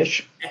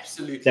selfish.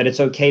 Absolutely. That it's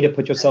okay to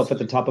put yourself at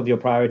the top of your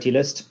priority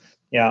list.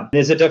 Yeah,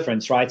 there's a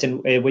difference, right?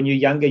 And when you're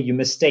younger, you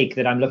mistake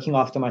that I'm looking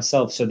after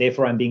myself, so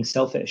therefore I'm being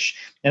selfish.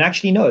 And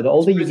actually, no, the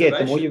older you get,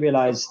 the more you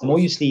realize, the more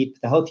you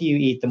sleep, the healthier you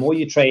eat, the more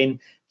you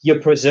train,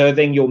 you're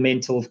preserving your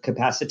mental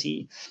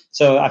capacity.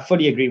 So I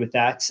fully agree with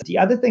that. The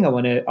other thing I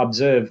want to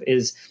observe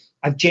is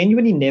I've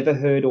genuinely never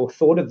heard or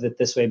thought of it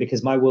this way,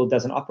 because my world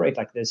doesn't operate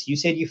like this. You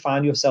said you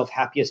find yourself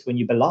happiest when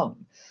you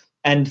belong.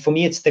 And for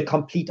me, it's the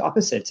complete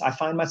opposite. I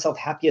find myself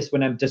happiest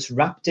when I'm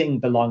disrupting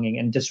belonging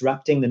and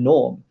disrupting the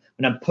norm,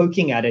 when I'm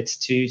poking at it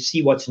to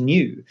see what's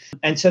new.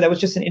 And so that was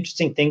just an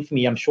interesting thing for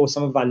me. I'm sure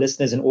some of our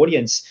listeners and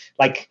audience,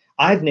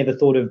 I've never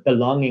thought of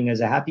belonging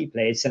as a happy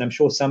place, and I'm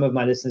sure some of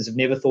my listeners have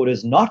never thought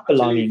as not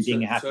belonging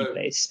being a happy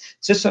place.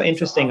 It's just so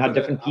interesting how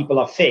different people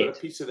are fed. I've got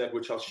a piece of that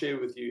which I'll share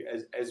with you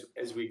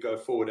as we go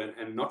forward,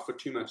 and not for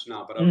too much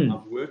now, but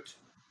I've worked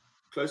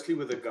closely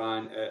with a guy,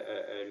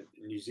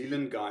 a New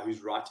Zealand guy,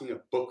 who's writing a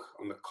book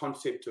on the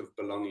concept of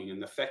belonging and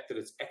the fact that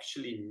it's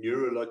actually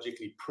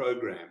neurologically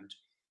programmed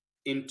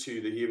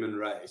into the human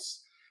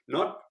race.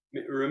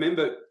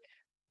 Remember,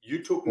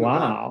 you talking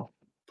about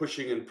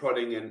pushing and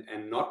prodding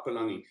and not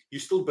belonging. You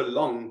still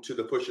belong to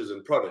the pushers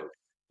and prodders.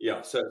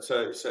 Yeah. So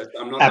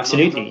I'm not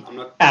absolutely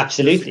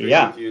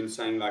disagreeing with you and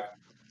saying like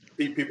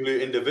people who are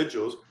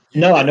individuals.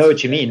 No, I know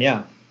what you mean.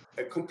 Yeah.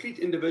 A complete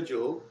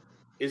individual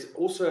is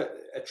also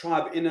a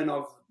tribe in and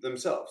of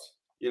themselves.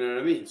 You know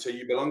what I mean? So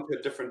you belong to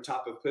a different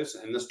type of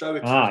person, and the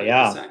Stoics are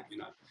the same. You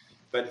know,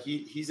 but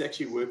he's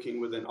actually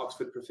working with an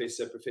Oxford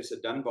professor, Professor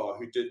Dunbar,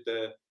 who did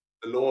the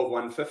law of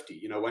 150.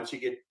 You know, once you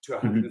get to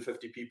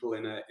 150 people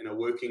in a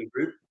working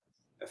group,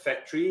 a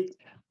factory,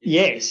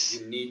 you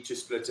need to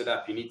split it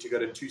up. You need to go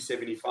to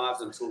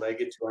 275s until they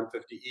get to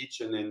 150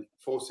 each, and then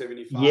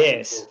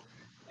 475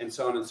 and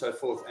so on and so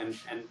forth. And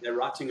they're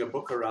writing a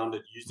book around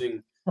it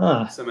using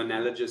some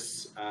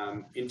analogous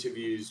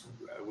interviews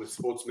with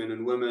sportsmen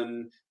and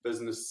women,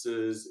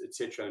 businesses,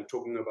 etc., and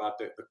talking about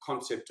the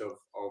concept of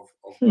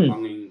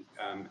belonging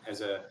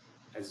as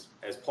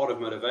part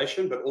of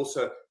motivation, but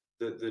also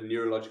the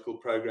neurological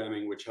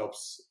programming which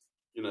helps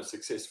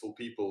successful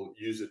people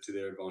use it to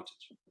their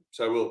advantage.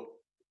 So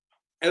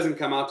hasn't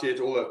come out yet.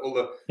 All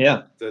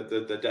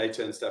the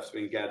data and stuff's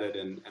been gathered,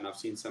 and I've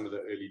seen some of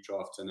the early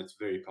drafts, and it's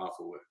very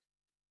powerful work.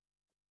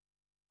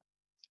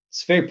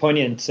 It's very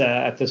poignant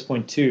at this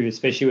point too,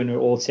 especially when we're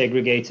all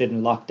segregated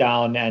and locked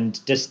down and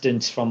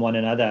distant from one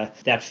another.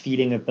 That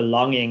feeling of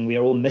belonging,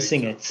 we're all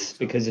missing it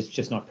because it's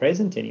just not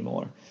present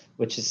anymore,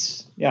 which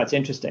is, it's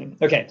interesting.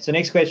 Okay, so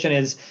next question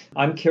is,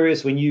 I'm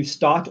curious, when you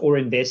start or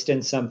invest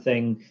in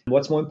something,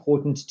 what's more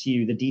important to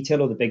you, the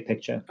detail or the big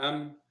picture?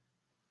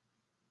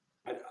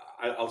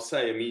 I'll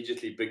say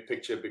immediately big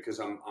picture, because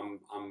I'm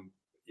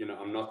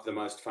not the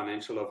most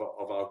financial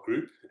of our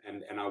group,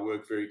 and I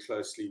work very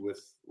closely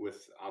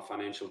with our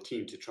financial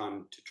team to try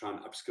and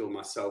upskill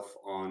myself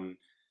on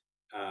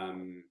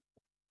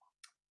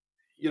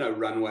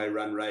runway,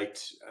 run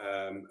rate,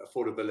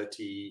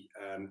 affordability,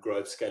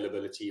 growth,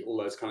 scalability, all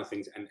those kind of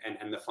things,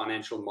 and the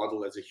financial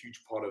model is a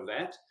huge part of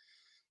that.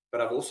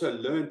 But I've also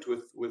learned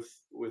with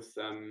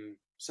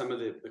some of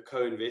the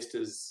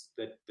co-investors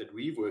that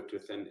we've worked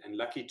with, and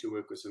lucky to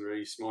work with some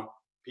very smart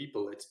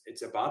people.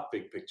 It's about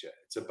big picture.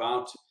 It's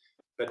about,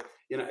 but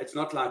it's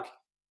not like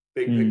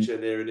big picture,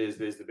 there it is,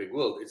 there's the big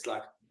world. It's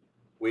like,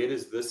 where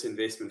does this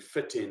investment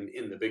fit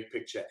in the big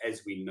picture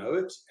as we know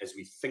it, as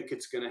we think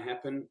it's going to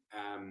happen?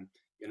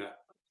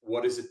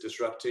 What is it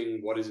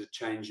disrupting? What is it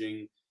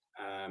changing?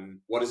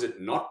 What is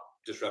it not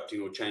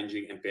disrupting or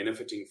changing and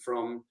benefiting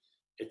from,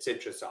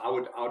 etc. So I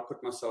would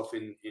put myself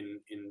in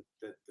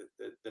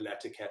the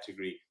latter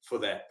category for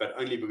that, but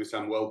only because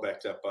I'm well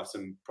backed up by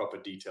some proper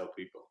detailed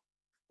people.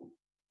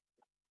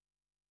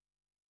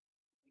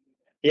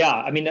 Yeah,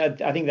 I mean,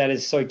 I think that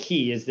is so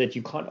key, is that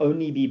you can't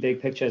only be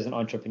big picture as an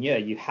entrepreneur.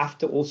 You have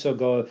to also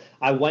go,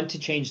 I want to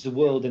change the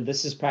world, and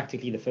this is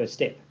practically the first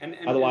step.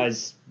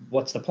 Otherwise,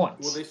 what's the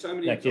point? Well, there's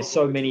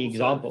so many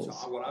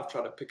examples. So what I've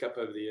tried to pick up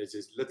over the years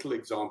is little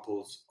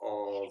examples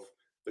of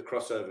the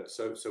crossover.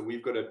 So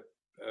we've got a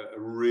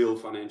real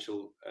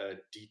financial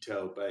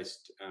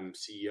detail-based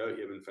CEO,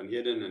 Evan van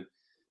Heerden, and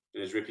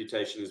his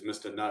reputation is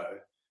Mr. No,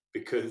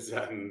 because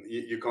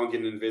you can't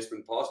get an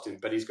investment past him,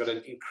 but he's got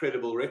an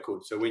incredible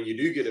record. So when you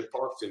do get it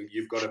past him,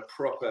 you've got a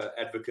proper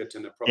advocate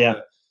and a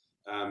proper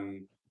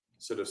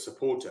sort of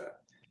supporter.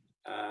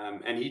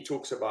 And he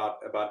talks about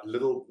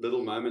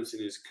little moments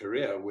in his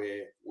career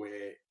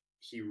where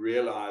he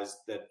realized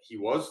that he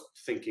was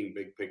thinking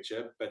big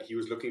picture, but he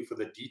was looking for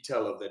the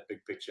detail of that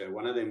big picture.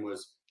 One of them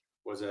was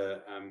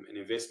an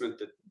investment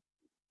that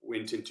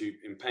went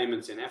in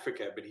payments in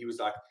Africa, but he was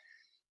like,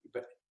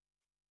 but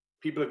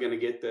people are going to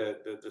get the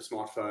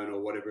smartphone or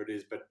whatever it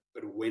is, but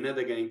when are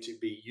they going to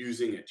be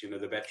using it?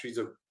 The batteries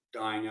are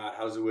dying out.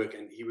 How's it work?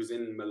 And he was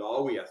in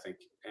Malawi, I think,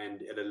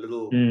 and at a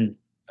little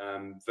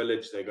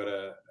village, they got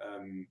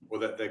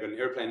they got an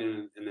airplane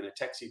in and then a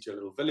taxi to a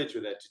little village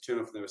where they had to turn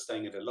off, and they were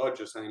staying at a lodge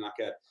or something like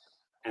that.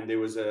 And there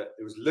was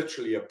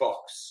literally a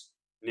box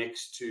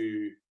next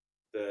to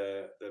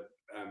the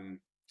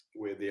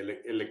where the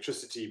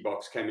electricity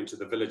box came into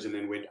the village and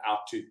then went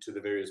out to the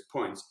various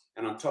points.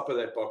 And on top of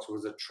that box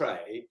was a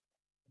tray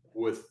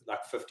with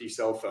like 50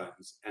 cell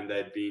phones, and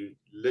they'd been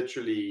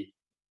literally,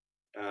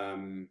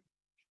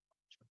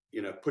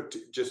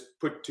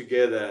 put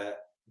together,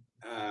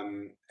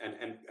 and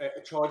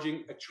a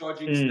charging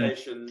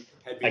station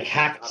had been like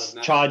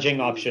hacked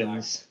charging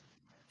options.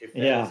 Like, if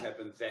that has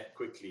happened that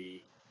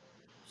quickly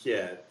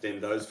here, then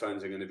those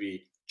phones are going to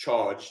be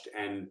charged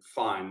and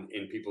fine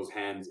in people's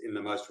hands in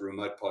the most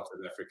remote parts of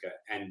Africa.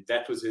 And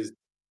that was his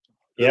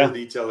little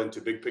detail into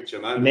big picture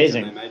moments.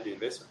 Amazing. And they made the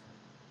investment.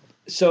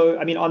 So,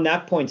 I mean, on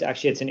that point,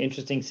 actually, it's an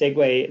interesting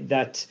segue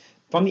that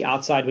from the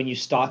outside, when you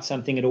start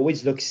something, it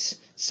always looks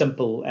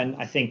simple. And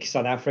I think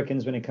South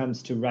Africans, when it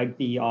comes to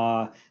rugby,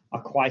 are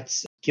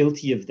quite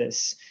guilty of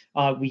this.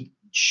 We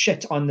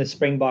shit on the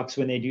Springboks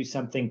when they do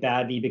something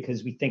badly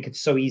because we think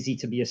it's so easy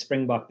to be a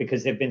Springbok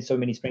because there've been so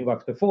many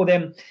Springboks before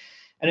them.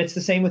 And it's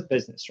the same with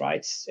business,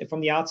 right? From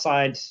the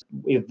outside,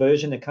 a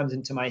version that comes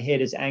into my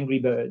head is Angry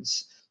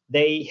Birds.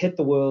 They hit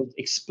the world,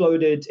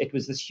 exploded. It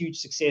was this huge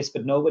success,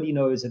 but nobody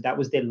knows that that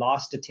was their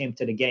last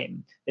attempt at a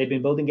game. They'd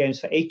been building games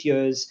for 8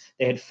 years.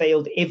 They had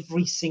failed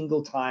every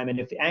single time. And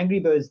if the Angry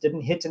Birds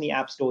didn't hit in the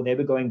App Store, they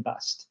were going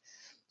bust.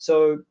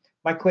 So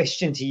my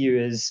question to you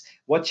is,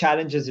 what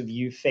challenges have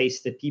you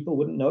faced that people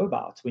wouldn't know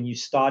about when you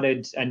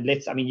started? And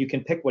you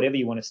can pick whatever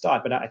you want to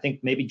start, but I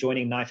think maybe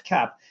joining Knife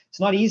Cap, it's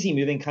not easy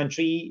moving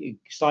country,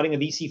 starting a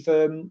VC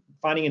firm,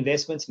 finding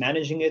investments,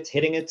 managing it,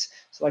 hitting it.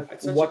 So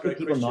what would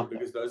people not know?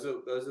 Because those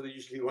are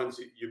usually the ones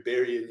you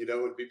bury and you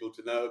don't want people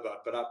to know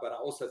about. But I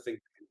also think,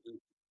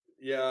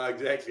 yeah,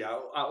 exactly. I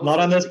also not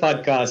on this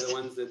podcast. They're the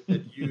ones that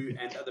you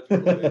and other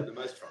people learn the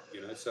most from.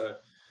 So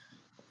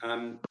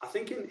I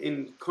think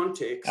in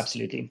context,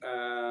 absolutely.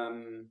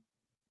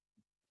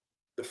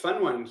 The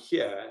fun one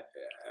here.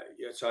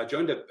 So I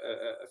joined a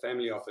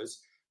family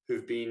office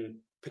who've been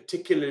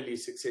particularly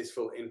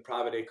successful in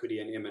private equity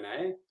and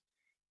M&A.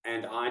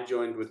 And I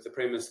joined with the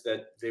premise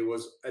that there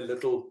was a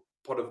little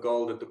pot of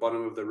gold at the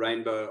bottom of the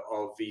rainbow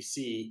of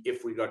VC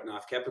if we got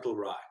Knife Capital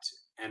right.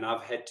 And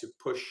I've had to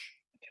push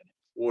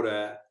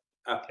water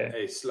up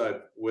a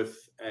slope with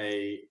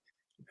a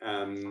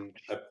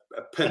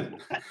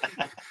pin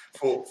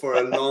for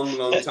a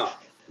long time,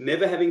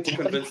 never having to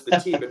convince the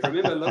team. But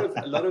remember,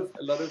 a lot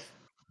of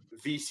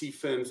VC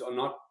firms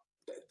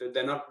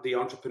they're not the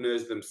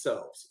entrepreneurs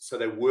themselves. So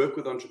they work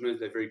with entrepreneurs.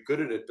 They're very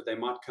good at it, but they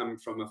might come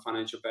from a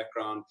financial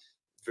background,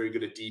 very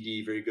good at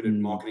DD, very good at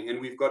marketing. And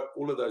we've got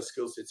all of those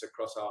skill sets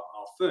across our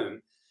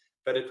firm.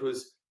 But it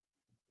was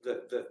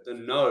the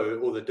no,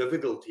 or the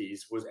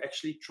difficulties was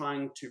actually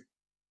trying to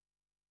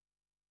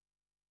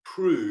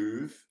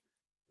prove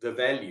the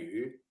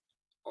value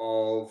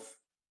of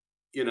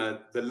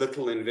the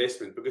little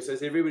investment, because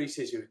as everybody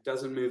says, it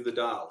doesn't move the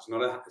dial. It's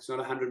not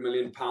a £100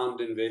 million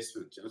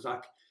investment. It was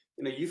like,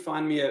 you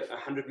find me a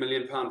 £100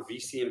 million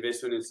VC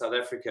investment in South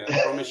Africa,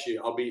 I promise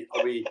you, I'll be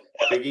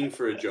begging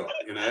for a job.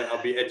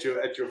 I'll be at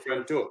your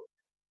front door.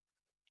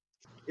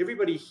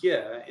 Everybody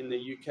here in the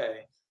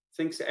UK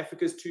thinks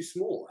Africa's too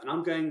small, and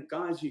I'm going,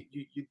 guys,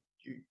 you're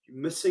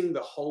missing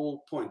the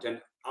whole point. And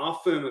our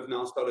firm have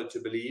now started to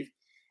believe,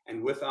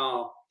 and with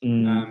our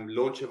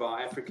launch of our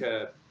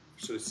Africa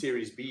sort of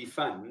Series B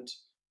fund,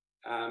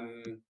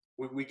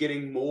 we're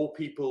getting more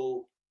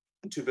people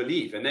to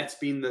believe, and that's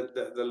been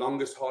the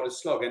longest,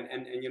 hardest slog. And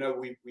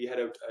we had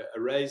a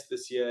raise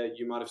this year.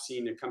 You might have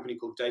seen a company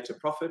called Data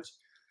Profit.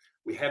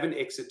 We haven't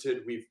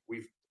exited.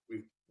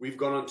 We've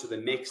gone on to the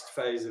next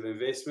phase of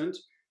investment,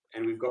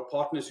 and we've got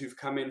partners who've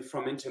come in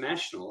from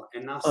international.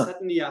 And now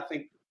suddenly I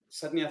think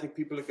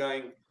people are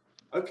going,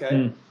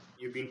 okay,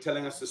 you've been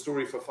telling us the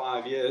story for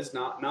 5 years.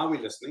 Now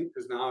we're listening,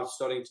 because now it's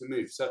starting to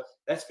move. So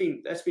that's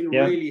been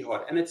really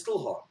hard, and it's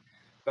still hard.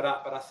 But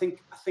I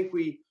think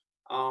we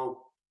are,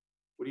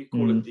 what do you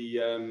call it?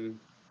 The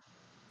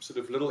sort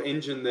of little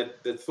engine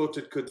that thought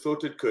it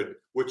could,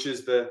 which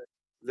is the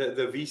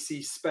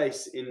VC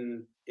space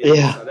in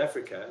South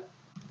Africa,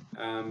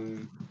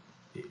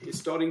 is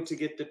starting to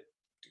get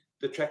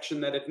the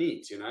traction that it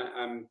needs.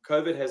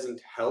 COVID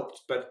hasn't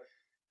helped, but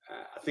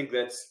I think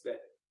that's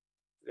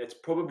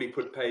probably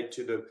put paid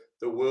to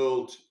the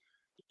world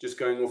just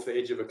going off the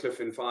edge of a cliff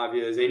in 5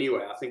 years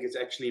anyway. I think it's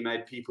actually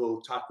made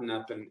people tighten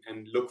up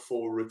and look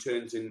for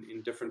returns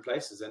in different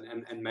places,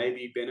 and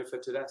maybe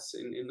benefited us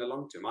in the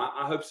long term.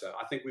 I hope so.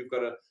 I think we've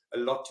got a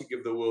lot to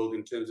give the world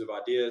in terms of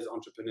ideas,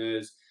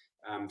 entrepreneurs,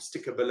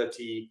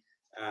 stickability,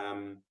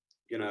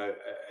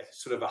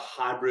 sort of a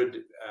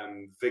hybrid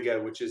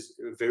vigor, which is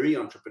very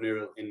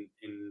entrepreneurial in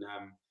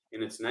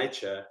its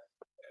nature.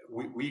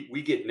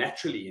 We get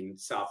naturally in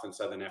South and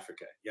Southern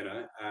Africa,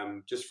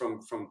 just from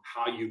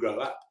how you grow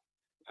up.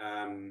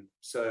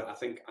 So I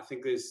think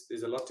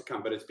there's a lot to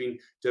come, but it's been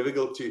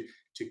difficult to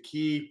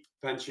keep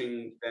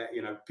punching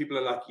that. People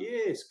are like,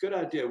 yes, good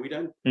idea. We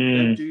don't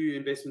do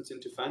investments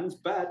into funds,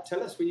 but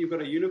tell us when you've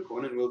got a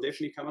unicorn and we'll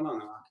definitely come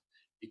along. I'm like,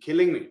 you're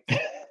killing me,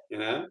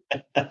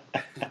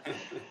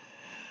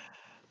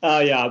 Oh,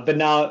 yeah. But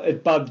now,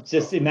 Bob,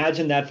 just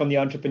imagine that from the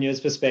entrepreneur's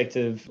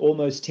perspective.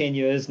 Almost 10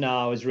 years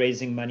now, I was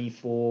raising money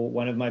for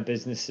one of my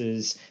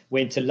businesses,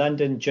 went to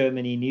London,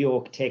 Germany, New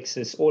York,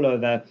 Texas, all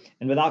over.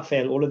 And without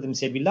fail, all of them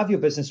said, we love your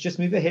business. Just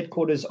move your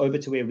headquarters over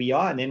to where we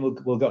are, and then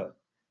we'll go.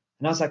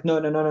 And I was like,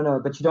 no.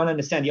 But you don't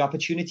understand. The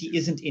opportunity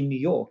isn't in New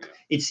York.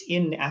 It's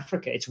in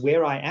Africa. It's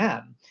where I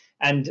am.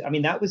 And I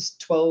mean, that was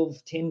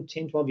 10,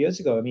 12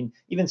 years ago. I mean,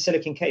 even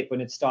Silicon Cape,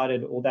 when it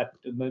started all that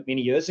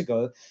many years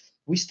ago,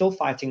 we're still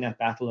fighting that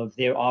battle of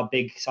there are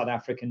big South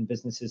African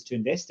businesses to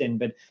invest in.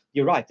 But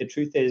you're right. The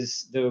truth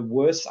is, the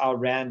worse our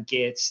rand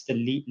gets,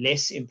 the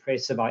less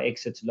impressive our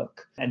exits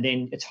look. And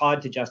then it's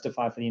hard to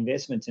justify for the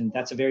investment. And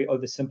that's a very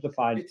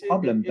oversimplified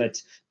problem,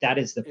 but that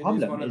is the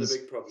problem. It is one of the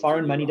big problems.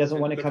 Foreign money doesn't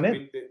want to come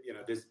in.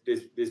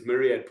 There's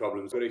myriad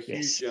problems. Got a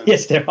huge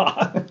yes, there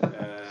are.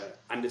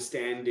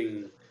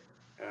 Understanding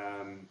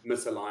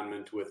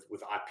misalignment with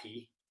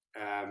IP.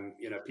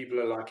 People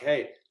are like,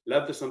 hey,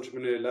 love this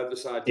entrepreneur, love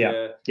this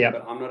idea,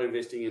 but I'm not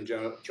investing in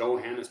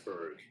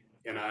Johannesburg.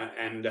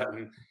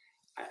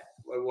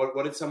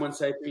 What did someone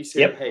say to me?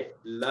 Said, hey,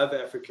 love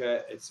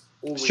Africa, it's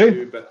all we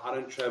do, but I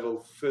don't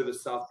travel further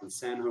south than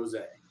San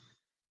Jose.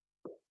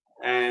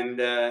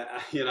 And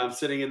I'm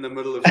sitting in the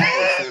middle of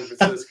San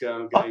Francisco.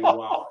 I'm going,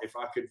 wow, if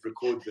I could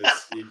record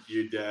this,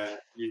 you'd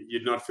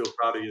not feel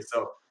proud of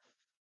yourself.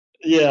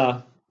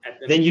 Yeah.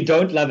 Then you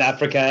don't love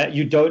Africa.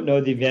 You don't know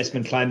the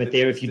investment climate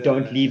there. If you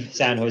don't leave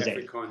San Jose,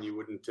 African, you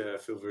wouldn't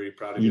feel very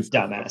proud of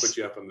yourself. I'll put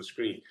you up on the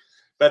screen.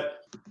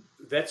 But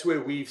that's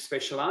where we've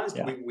specialized.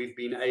 Yeah. We've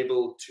been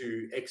able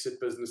to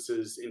exit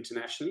businesses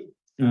internationally.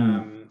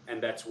 And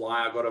that's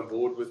why I got on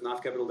board with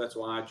Knife Capital. That's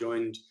why I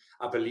joined,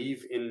 I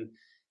believe,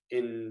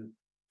 in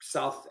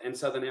South and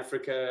Southern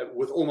Africa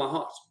with all my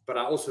heart. But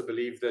I also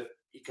believe that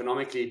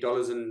economically,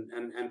 dollars and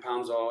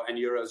pounds and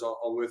euros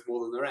are worth more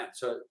than the rand.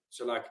 So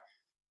like,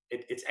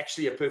 it's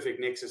actually a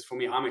perfect nexus for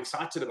me. I'm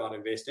excited about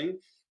investing.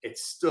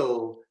 It's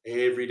still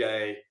every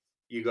day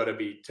you got to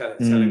be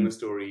telling the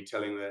story,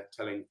 telling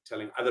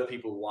other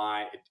people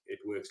why it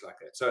works like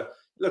that. So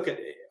look,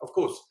 of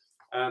course,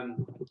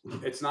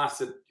 it's nice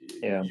that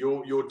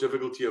your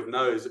difficulty of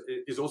no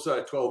is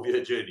also a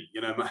 12-year journey.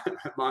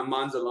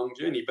 Mine's a long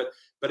journey,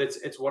 but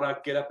it's what I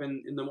get up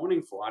in the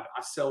morning for.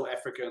 I sell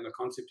Africa and the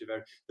concept of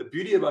Africa. The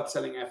beauty about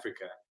selling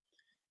Africa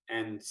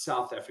and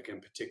South Africa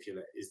in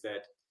particular is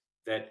that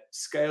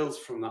scales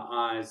from the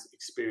eyes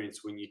experience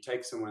when you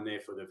take someone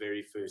there for the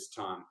very first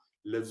time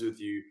lives with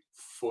you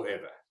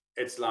forever.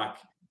 It's like,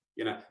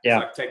 it's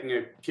like taking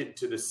a kid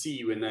to the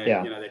sea when they,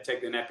 they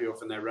take their nappy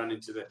off and they run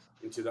into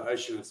the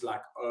ocean. It's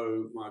like,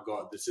 oh my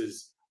God,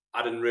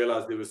 I didn't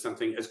realize there was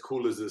something as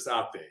cool as this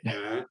out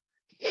there,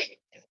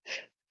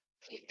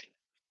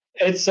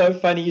 It's so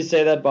funny you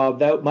say that,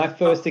 Bob. My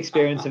first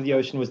experience of the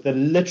ocean was the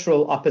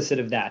literal opposite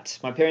of that.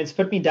 My parents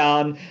put me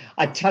down.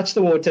 I touched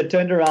the water,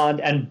 turned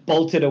around, and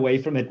bolted away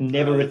from it.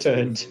 Never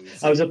returned.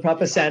 I was a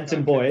proper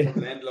Santon boy.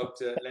 From landlocked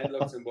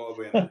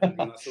Zimbabwe, and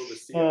when I saw the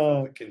sea, I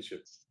felt the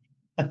kinship.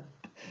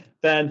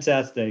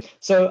 Fantastic.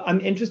 So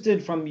I'm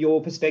interested from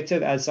your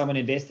perspective as someone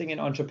investing in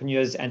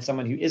entrepreneurs and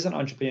someone who is an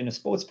entrepreneur and a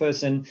sports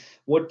person,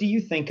 what do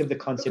you think of the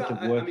concept of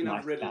work-life balance?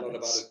 I've read a lot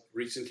about it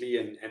recently,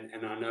 and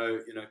I know,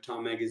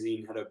 Time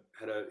Magazine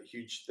had a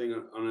huge thing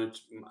on it.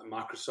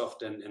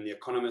 Microsoft and The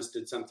Economist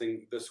did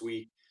something this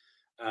week.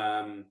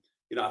 I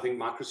think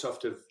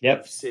Microsoft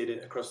have said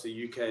it across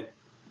the UK.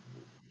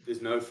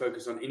 There's no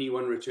focus on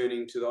anyone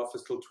returning to the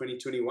office till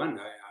 2021.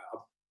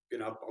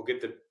 I'll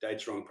get the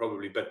dates wrong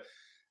probably, but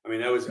I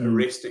mean, that was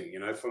arresting,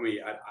 for me.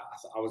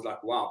 I was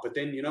like, wow. But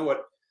then, you know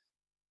what?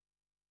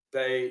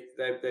 They're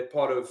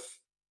part of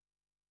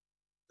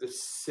the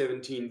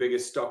 17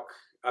 biggest stock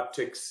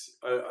upticks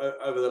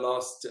over the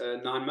last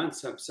 9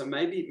 months. So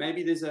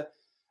maybe there's a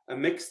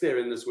mix there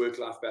in this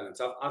work-life balance.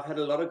 I've had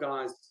a lot of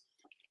guys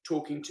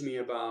talking to me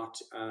about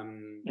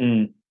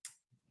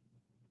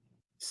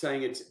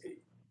saying it's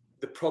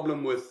the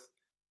problem with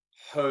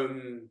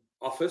home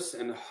office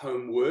and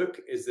home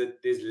work is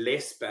that there's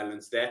less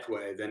balance that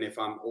way than if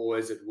I'm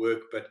always at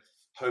work, but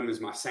home is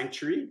my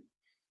sanctuary.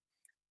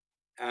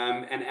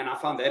 And I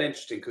found that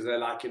interesting because they're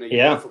like, you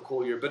go for a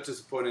call, you're a bit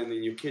disappointed, and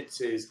then your kid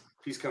says,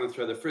 please come and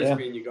throw the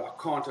frisbee, and you go, I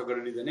can't, I've got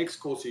to do the next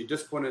call. So you're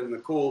disappointed in the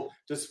call,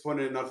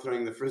 disappointed in not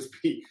throwing the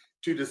frisbee,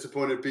 two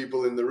disappointed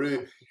people in the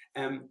room.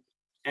 And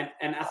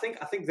I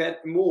think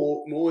that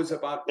more is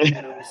about, we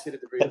said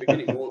at the very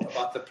beginning, more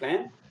about the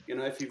plan.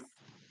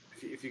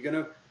 If you're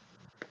going to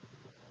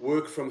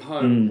work from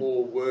home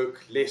or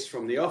work less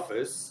from the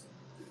office,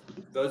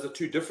 those are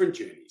two different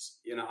journeys.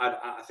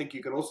 I think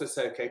you can also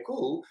say, okay,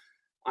 cool,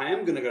 I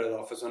am going to go to the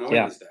office on a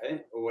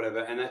Wednesday or whatever,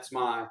 and that's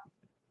my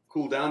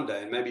cool down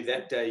day. And maybe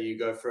that day you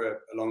go for a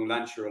long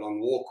lunch or a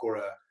long walk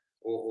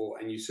or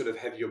and you sort of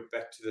have your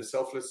back to the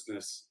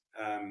selflessness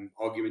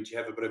argument. You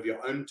have a bit of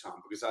your own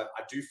time, because I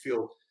do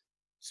feel,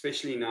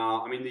 especially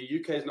now, I mean, the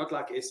UK is not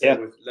like SA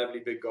with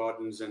lovely big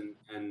gardens and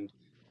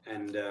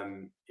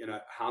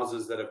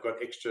houses that have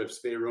got extra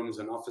spare rooms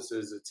and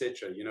offices,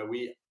 etc.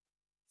 We,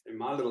 in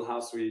my little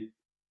house,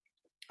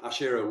 I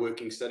share a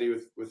working study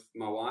with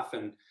my wife,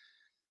 and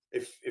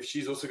if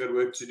she's also got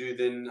work to do,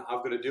 then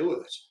I've got to deal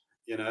with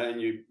it,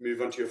 and you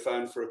move onto your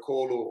phone for a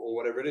call or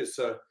whatever it is.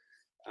 So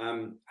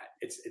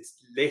it's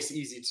less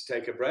easy to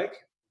take a break.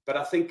 But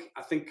I think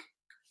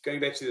going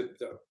back to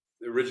the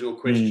original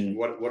question,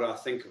 what do I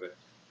think of it?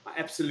 I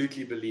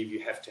absolutely believe you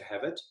have to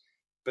have it.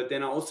 But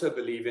then I also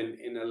believe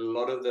in a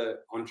lot of the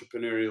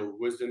entrepreneurial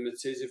wisdom that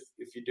says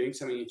if you're doing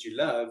something that you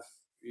love,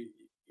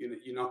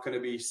 you're not going to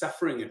be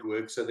suffering at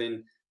work. So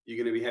then you're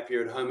going to be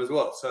happier at home as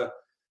well. So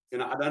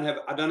I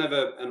don't have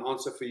an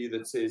answer for you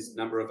that says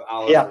number of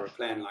hours or a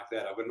plan like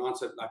that. I would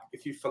answer like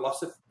if you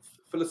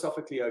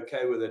philosophically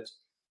okay with it,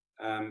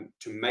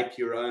 to make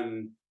your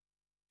own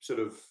sort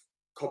of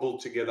cobbled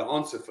together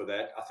answer for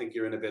that, I think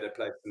you're in a better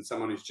place than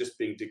someone who's just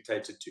being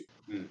dictated to.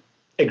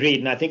 Agreed.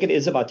 And I think it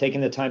is about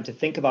taking the time to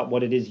think about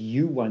what it is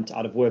you want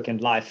out of work and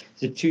life.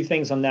 So two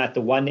things on that.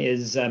 The one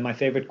is my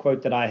favorite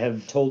quote that I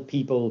have told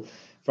people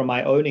from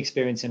my own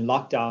experience in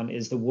lockdown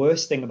is the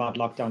worst thing about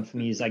lockdown for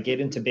me is I get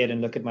into bed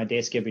and look at my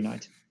desk every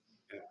night.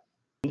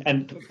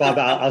 And Bob,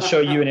 I'll show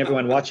you and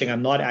everyone watching,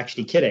 I'm not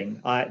actually kidding.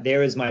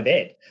 There is my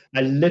bed.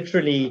 I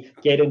literally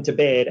get into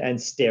bed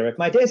and stare at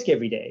my desk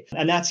every day.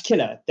 And that's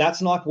killer.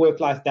 That's not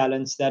work-life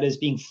balance. That is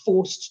being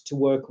forced to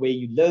work where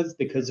you live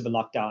because of a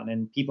lockdown.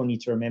 And people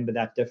need to remember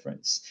that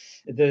difference.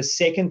 The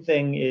second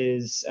thing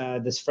is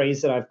this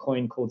phrase that I've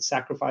coined called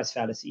sacrifice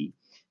fallacy.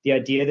 The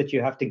idea that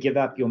you have to give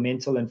up your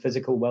mental and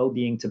physical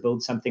well-being to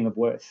build something of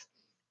worth.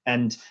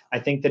 And I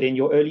think that in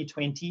your early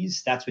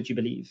 20s, that's what you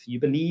believe. You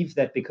believe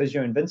that because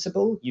you're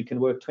invincible, you can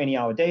work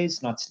 20-hour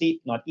days, not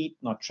sleep, not eat,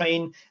 not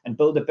train, and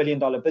build $1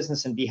 billion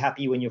business and be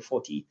happy when you're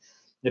 40.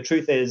 The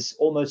truth is,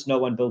 almost no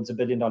one builds $1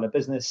 billion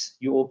business.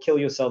 You all kill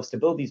yourselves to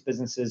build these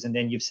businesses, and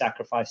then you've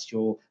sacrificed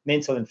your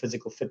mental and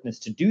physical fitness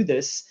to do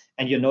this,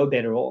 and you're no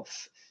better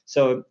off.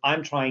 So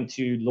I'm trying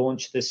to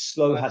launch this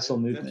slow hustle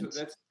movement.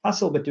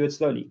 Hustle, but do it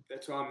slowly.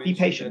 That's why I mentioned be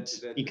patient,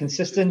 that be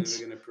consistent. Never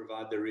going to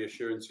provide the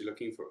reassurance you're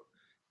looking for.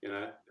 You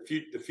know,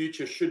 the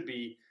future should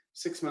be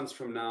 6 months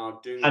from now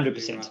doing what you're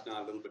doing right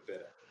now a little bit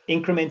better.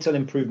 Incremental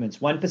improvements,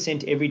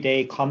 1% every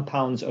day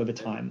compounds over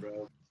time.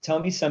 Tell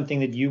me something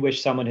that you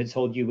wish someone had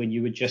told you when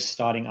you were just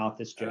starting out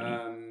this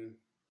journey.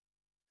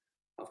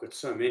 I've got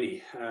so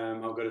many.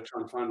 I've got to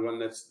try and find one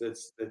that's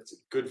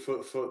good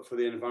for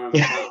the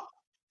environment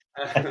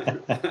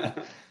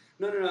now.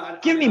 No.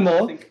 Give me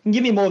more.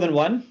 Give me more than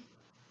one.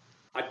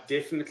 I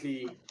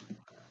definitely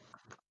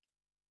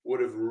would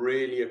have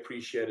really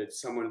appreciated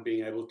someone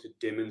being able to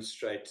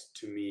demonstrate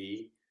to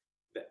me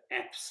the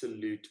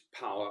absolute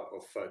power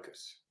of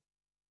focus.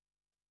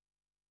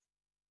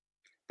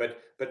 But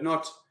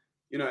not,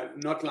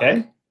 not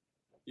like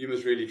you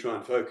must really try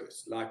and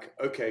focus. Like,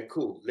 okay,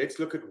 cool. Let's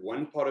look at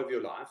one part of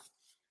your life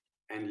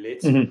and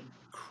let's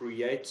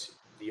create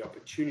the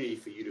opportunity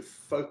for you to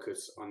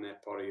focus on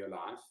that part of your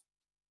life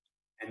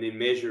and then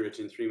measure it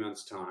in 3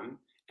 months' time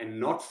and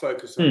not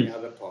focus on the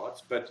other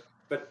parts, but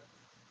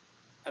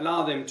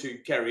allow them to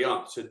carry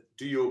on. So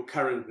do your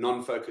current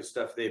non-focused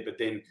stuff there, but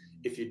then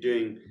if you're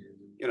doing,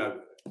 a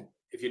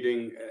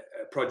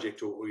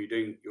project or you're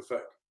doing your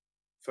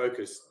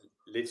focus,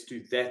 let's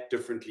do that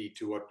differently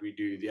to what we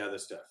do the other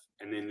stuff.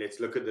 And then let's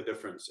look at the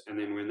difference. And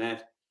then when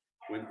that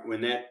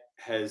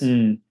has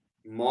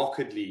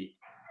markedly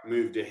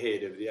moved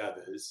ahead of the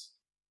others,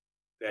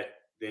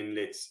 then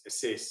let's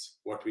assess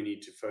what we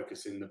need to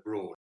focus in the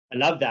broad. I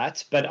love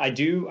that, but I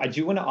do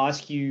want to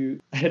ask you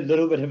a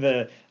little bit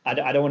of I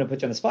don't want to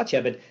put you on the spot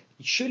here, but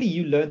surely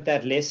you learned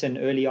that lesson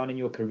early on in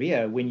your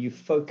career when you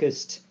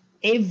focused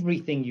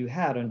everything you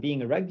had on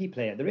being a rugby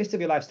player. The rest of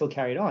your life still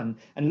carried on,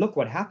 and look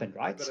what happened,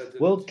 right?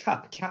 World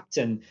Cup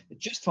captain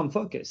just from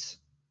focus.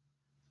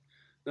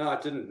 No, I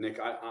didn't, Nick.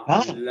 I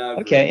love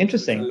okay,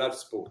 interesting. I love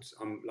sports.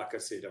 Like I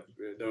said, I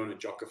don't want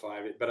to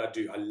jockify it, but I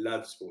do. I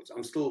love sports.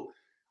 I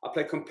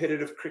play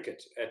competitive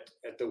cricket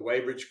at the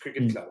Weybridge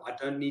Cricket Club. I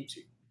don't need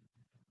to.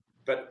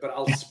 But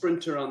I'll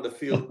sprint around the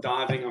field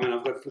diving. I mean,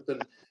 I've got flipping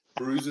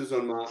bruises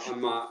on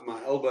my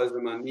elbows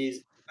and my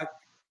knees.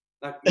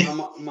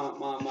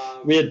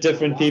 We're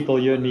different people,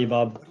 you and me,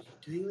 Bob. What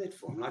are you doing that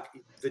for? I'm like,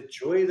 the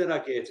joy that I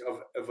get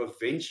of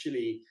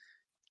eventually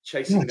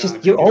chasing down a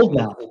you're old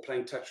now. or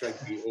playing touch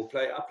rugby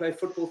I play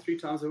football 3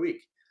 times a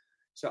week.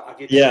 So I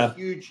get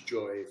huge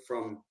joy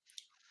from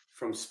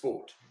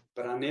sport.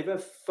 But I never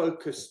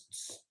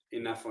focused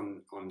enough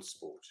on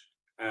sport,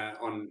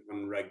 on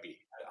rugby.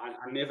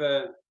 I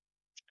never.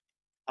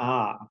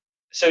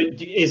 So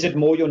is it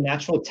more your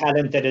natural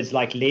talent that has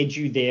like led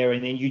you there,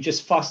 and then you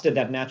just fostered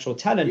that natural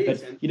talent,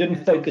 but you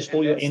didn't focus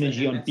all your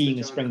energy on being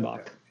a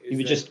Springbok? You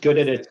were just good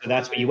at it, so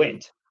that's where you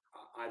went.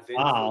 I then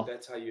thought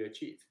that's how you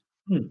achieve.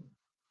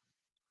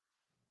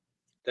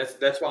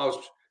 That's what I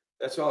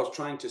was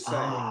trying to say.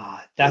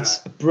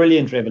 That's a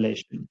brilliant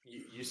revelation.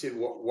 You said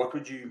what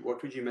would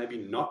you maybe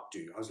not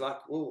do? I was like,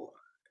 well,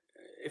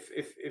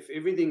 if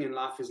everything in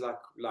life is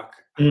like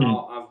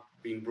how I've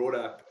been brought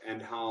up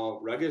and how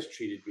rugby has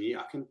treated me,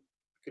 I can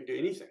do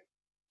anything.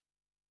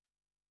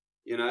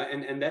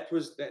 And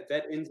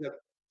that ends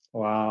up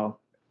 100%.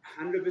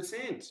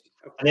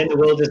 And then the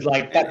world is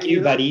like, fuck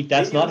you, buddy.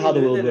 That's not how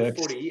the world works.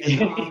 40, and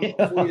now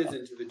I'm 4 years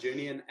into the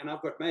journey, and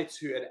I've got mates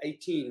who at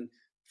 18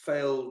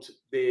 failed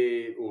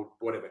or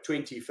whatever,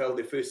 20 failed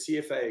their first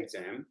CFA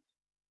exam.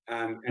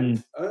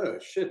 And oh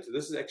shit,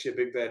 this is actually a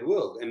big bad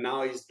world. And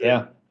now he's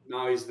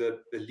the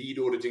lead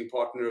auditing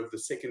partner of the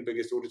second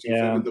biggest auditing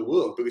firm in the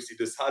world, because he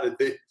decided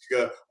to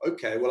go,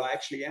 okay, well, I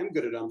actually am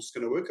good at it. I'm just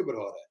going to work a bit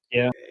harder.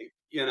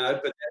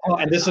 But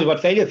and this is what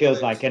failure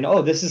feels like. And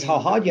this is how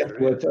hard you have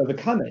to work to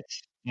overcome it.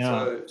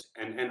 Yeah. So,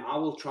 and I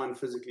will try and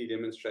physically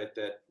demonstrate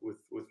that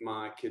with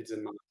my kids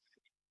and my,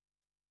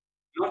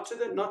 not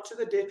to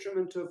the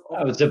detriment of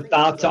I was other things.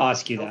 about to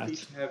ask you that.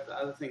 To have the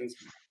other things,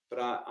 but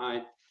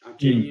I Mm.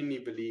 genuinely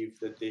believe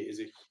that there is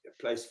a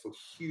place for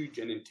huge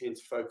and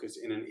intense focus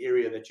in an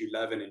area that you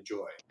love and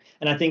enjoy.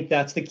 And I think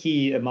that's the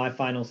key. My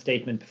final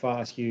statement before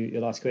I ask you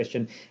your last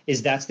question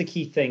is that's the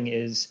key thing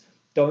is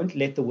don't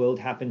let the world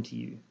happen to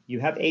you. You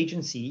have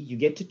agency. You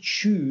get to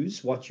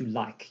choose what you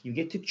like. You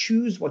get to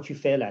choose what you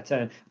fail at.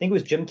 I think it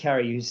was Jim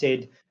Carrey who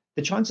said,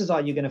 the chances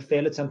are you're going to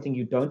fail at something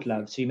you don't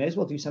love. So you may as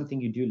well do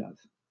something you do love.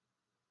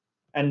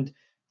 And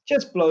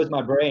just blows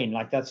my brain,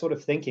 like that sort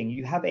of thinking.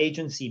 You have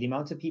agency. The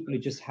amount of people who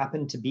just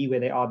happen to be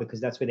where they are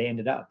because that's where they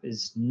ended up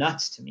is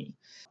nuts to me.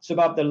 So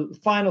about the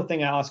final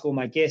thing I ask all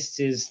my guests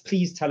is,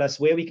 please tell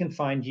us where we can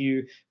find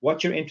you,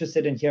 what you're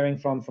interested in hearing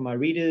from our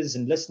readers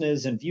and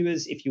listeners and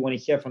viewers. If you want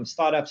to hear from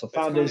startups or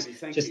founders,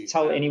 just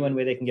tell anyone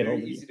where they can get hold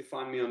of you. Very easy to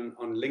find me on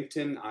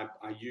LinkedIn. I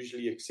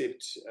usually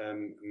accept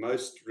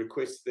most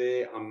requests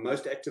there. I'm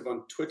most active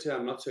on Twitter.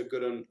 I'm not so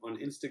good on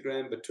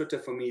Instagram, but Twitter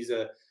for me is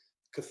a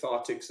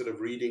cathartic sort of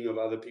reading of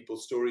other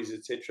people's stories,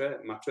 etc.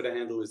 My Twitter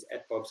handle is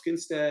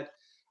 @BobSkinstad.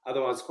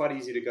 Otherwise, quite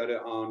easy to go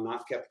to our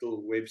Knife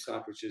Capital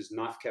website, which is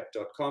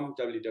knifecap.com,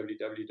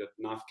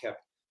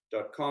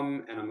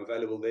 www.knifecap.com, and I'm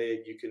available there.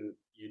 You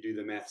do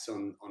the maths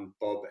on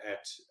Bob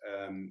at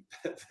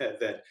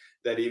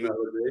that email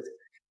address.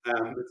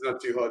 It's not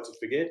too hard to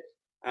forget.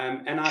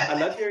 And I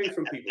love hearing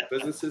from people,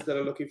 businesses that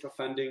are looking for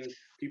funding,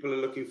 people are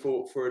looking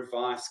for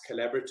advice,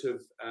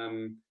 collaborative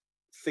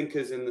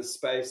thinkers in the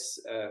space.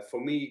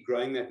 For me,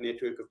 growing that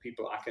network of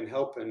people I can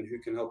help and who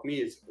can help me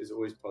is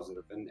always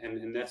positive.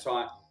 And that's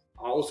why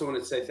I also want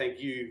to say thank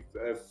you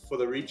for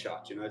the reach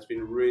out. It's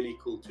been really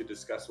cool to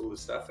discuss all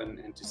this stuff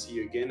and to see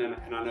you again.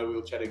 And I know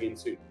we'll chat again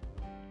soon.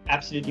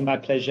 Absolutely my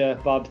pleasure,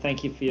 Bob.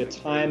 Thank you for your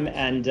time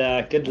and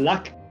good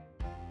luck.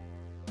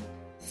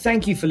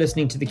 Thank you for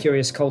listening to The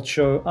Curious Cult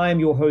Show. I am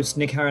your host,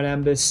 Nick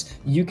Haralambous.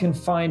 You can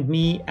find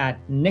me at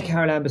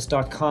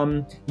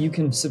nickharalambous.com. You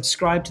can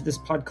subscribe to this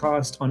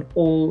podcast on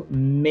all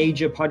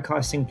major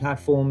podcasting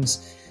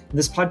platforms.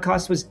 This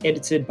podcast was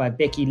edited by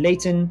Becky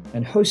Layton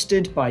and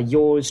hosted by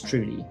yours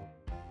truly.